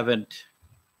I haven't,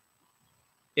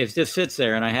 it just sits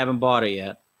there and I haven't bought it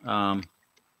yet. And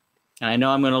I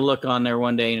know I'm going to look on there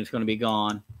one day and it's going to be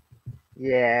gone.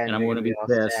 Yeah. And I'm going to be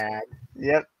pissed. Sad.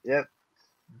 Yep.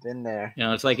 Been there. You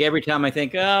know, it's like every time I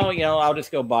think, oh, you know, I'll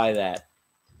just go buy that.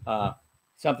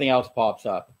 Something else pops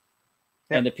up.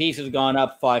 Yep. And the piece has gone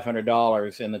up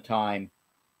 $500 in the time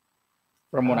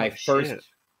from when I first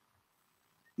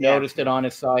noticed it on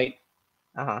his site.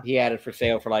 He had it for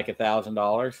sale for like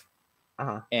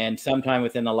 $1,000. And sometime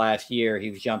within the last year,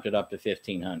 he's jumped it up to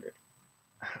 $1,500.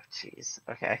 Oh, jeez.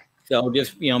 Okay. So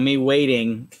just, you know, me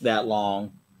waiting that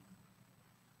long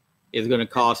is going to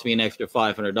cost me an extra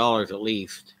 $500 at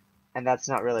least. And that's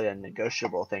not really a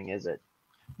negotiable thing, is it?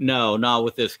 No, not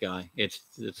with this guy.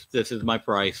 This is my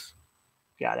price.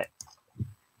 Got it.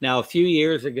 Now, a few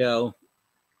years ago,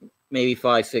 maybe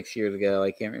 5-6 years ago,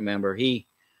 I can't remember, he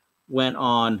went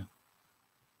on,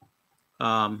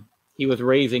 he was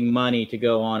raising money to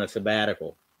go on a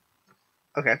sabbatical.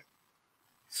 Okay.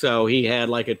 So he had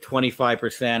like a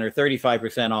 25% or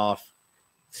 35% off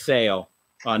sale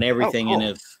on everything in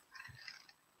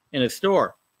his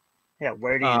store. Yeah,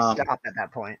 where do you stop at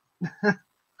that point?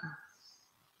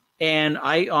 And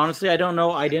I honestly, I don't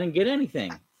know. I didn't get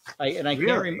anything. I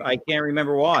can't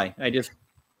remember why. I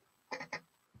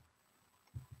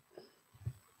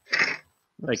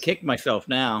kicked myself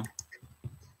now.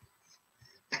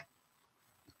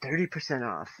 30%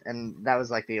 off, and that was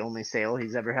like the only sale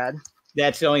he's ever had.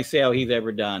 That's the only sale he's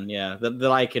ever done. Yeah,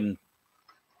 that I can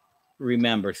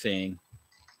remember seeing.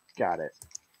 Got it.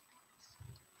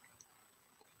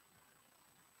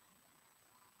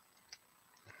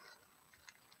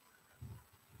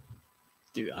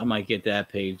 Dude, I might get that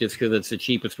page just because it's the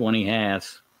cheapest one he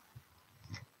has.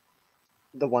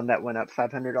 The one that went up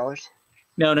 $500?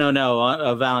 No,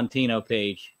 a Valentino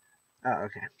page. Oh,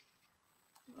 okay.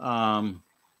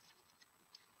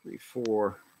 3,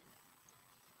 4.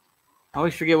 I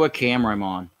always forget what camera I'm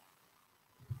on.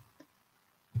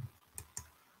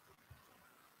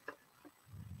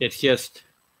 It's just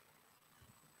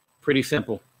pretty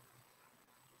simple.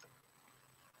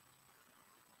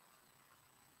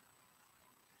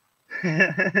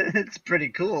 It's pretty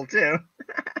cool too.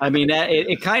 I mean,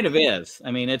 it kind of is.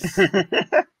 I mean, it's.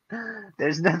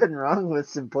 There's nothing wrong with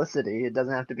simplicity. It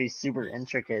doesn't have to be super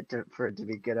intricate for it to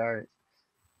be good art.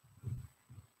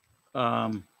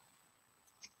 I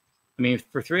mean,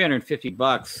 for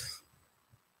 $350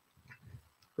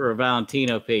 for a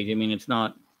Valentino page, I mean, it's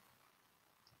not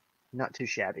too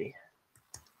shabby.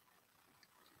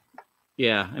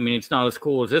 Yeah, I mean, it's not as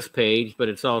cool as this page, but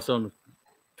it's also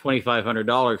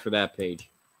 $2,500 for that page.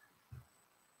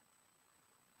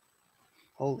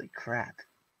 Holy crap!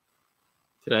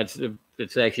 So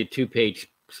it's actually a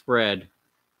 2-page spread.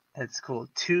 That's cool.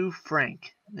 To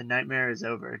Frank, the nightmare is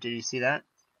over. Did you see that?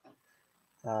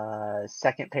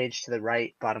 Second page to the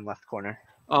right, bottom left corner.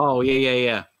 Oh,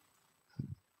 yeah.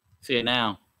 See it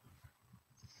now.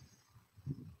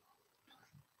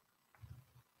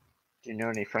 Do you know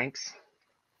any Franks?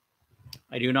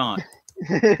 I do not.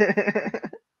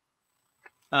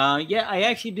 Yeah, I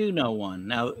actually do know one.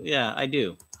 Now, yeah, I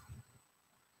do.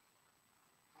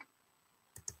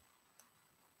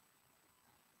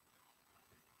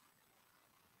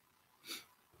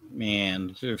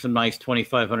 Man, there's some nice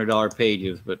 $2,500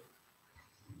 pages, but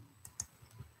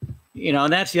you know,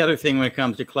 and that's the other thing when it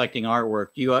comes to collecting artwork.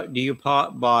 Do you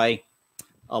buy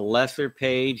a lesser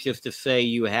page just to say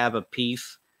you have a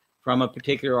piece from a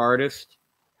particular artist,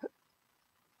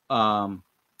 or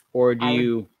do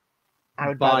you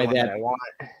buy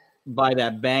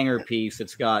that banger piece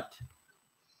that's got?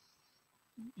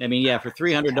 I mean, yeah, for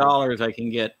 $300 I can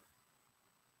get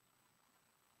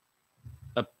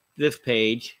this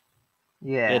page.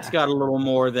 Yeah, it's got a little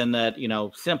more than that, you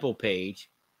know, simple page.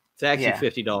 It's actually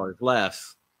 $50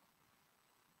 less.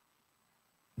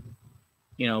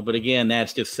 You know, but again,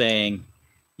 that's just saying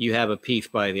you have a piece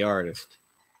by the artist.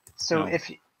 So you know?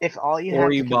 if all you have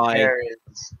to compare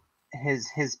is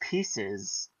his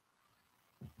pieces,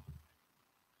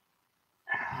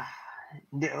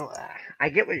 no, I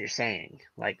get what you're saying.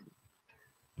 Like,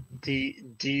 do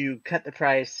you cut the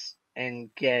price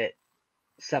and get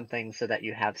something so that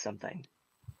you have something?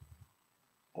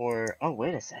 Or, oh,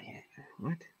 wait a second.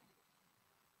 What?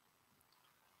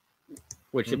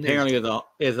 which apparently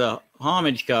is a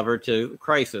homage cover to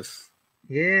Crisis.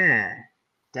 Yeah,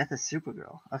 Death of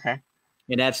Supergirl. Okay,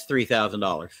 and that's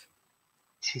 $3,000.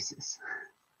 Jesus.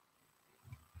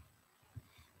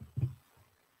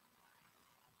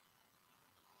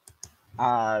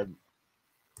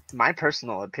 My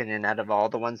personal opinion, out of all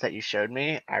the ones that you showed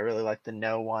me, I really like the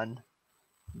No one.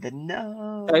 The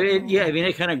No. Yeah, I mean,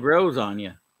 it kind of grows on you.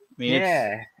 I mean,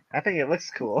 yeah, I think it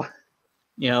looks cool.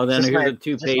 Then here's a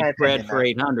 2-page spread for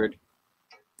 $800.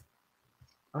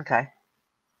 Okay.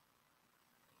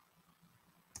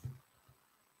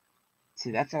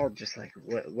 See, that's all just like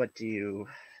what do you?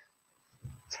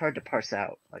 It's hard to parse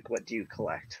out. Like, what do you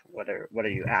collect? What are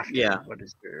you after? Yeah. What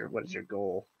is your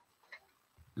goal?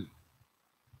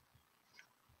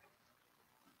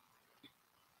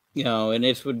 And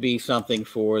this would be something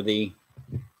for the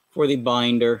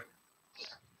binder.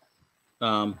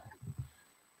 That's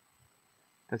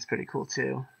pretty cool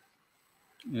too.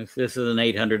 This is an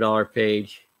 $800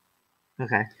 page.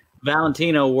 Okay.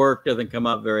 Valentino work doesn't come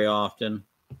up very often.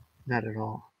 Not at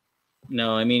all.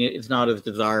 No, I mean, it's not as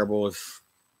desirable as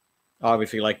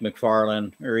obviously like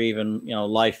McFarlane or even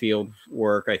Liefeld's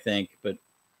work, I think. But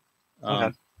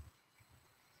Okay.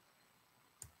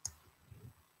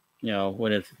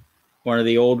 when it's one of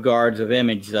the old guards of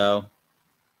Image, though.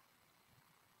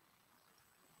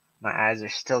 My eyes are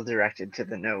still directed to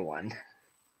the No one.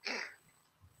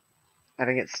 I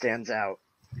think it stands out.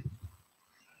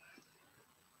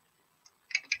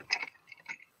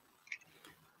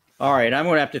 All right, I'm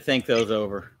going to have to think those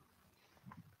over.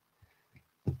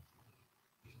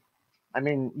 I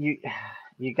mean, you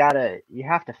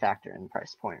have to factor in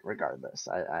price point regardless.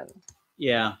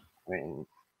 Yeah. I mean,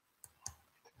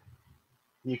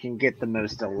 you can get the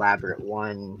most elaborate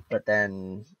one, but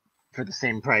then for the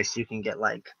same price, you can get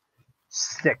like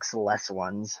 6 less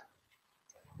ones.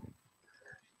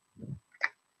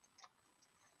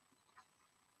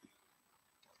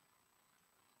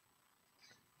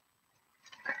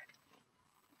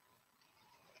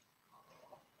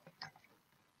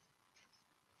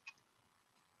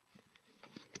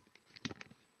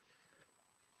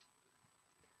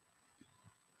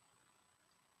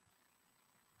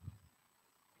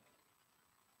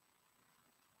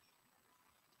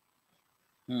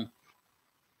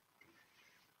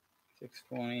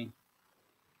 $620.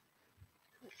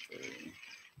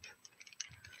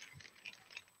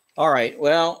 All right.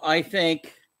 Well, I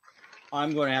think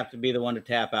I'm going to have to be the one to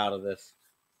tap out of this.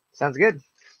 Sounds good.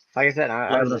 Like I said,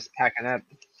 I was just packing up.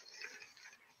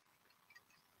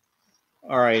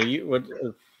 All right.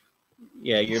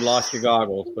 You lost your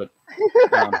goggles, but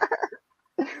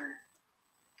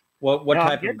what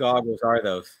type of goggles are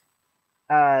those?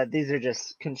 These are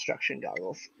just construction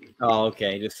goggles. Oh,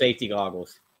 okay. Just safety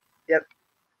goggles. Yep.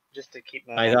 Just to keep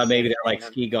my. I thought maybe they're like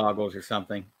ski goggles or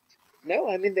something. No,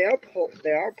 I mean they are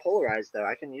polarized though.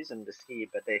 I can use them to ski,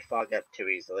 but they fog up too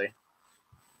easily.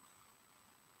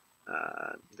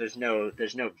 There's no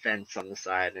vents on the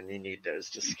side, and you need those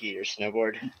to ski or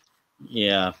snowboard.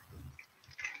 Yeah.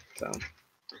 So,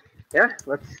 yeah,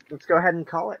 let's go ahead and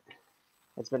call it.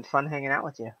 It's been fun hanging out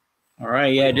with you. All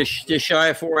right, yeah, just shy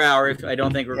of 4 hours. I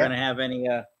don't think we're going to have any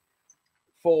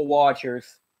full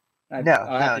watchers. No,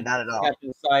 not at all. I have to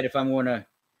decide if I'm going to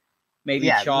maybe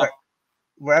chop.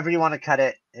 Wherever you want to cut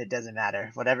it, it doesn't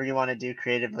matter. Whatever you want to do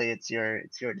creatively, it's your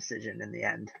decision in the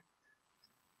end.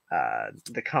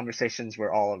 The conversations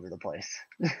were all over the place.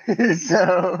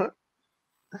 So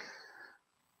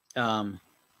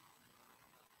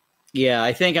yeah,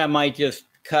 I think I might just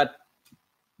cut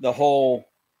the whole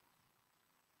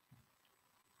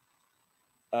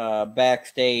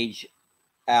backstage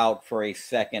out for a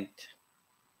second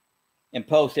and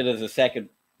post it as a second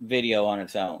video on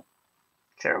its own.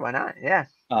 Sure, why not? Yeah.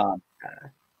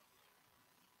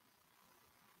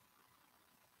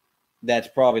 That's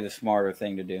probably the smarter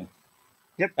thing to do.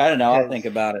 Yep. I don't know. I'll think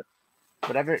about it.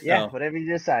 Whatever you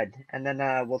decide. And then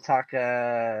we'll talk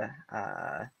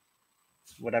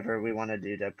whatever we want to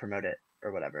do to promote it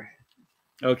or whatever.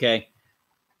 Okay.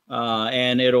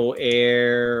 And it'll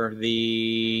air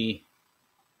the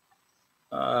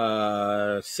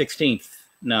 16th.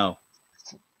 No.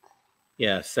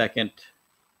 Yeah, 16th.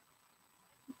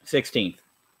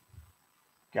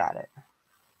 Got it.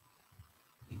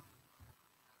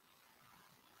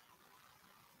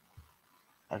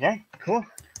 Okay, cool.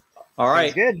 All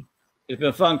right. Sounds good. It's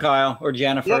been fun, Kyle, or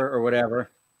Jennifer, or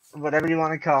whatever. Whatever you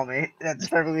want to call me. That's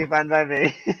perfectly fine by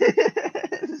me.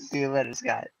 See you later,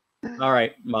 Scott. All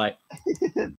right. Bye.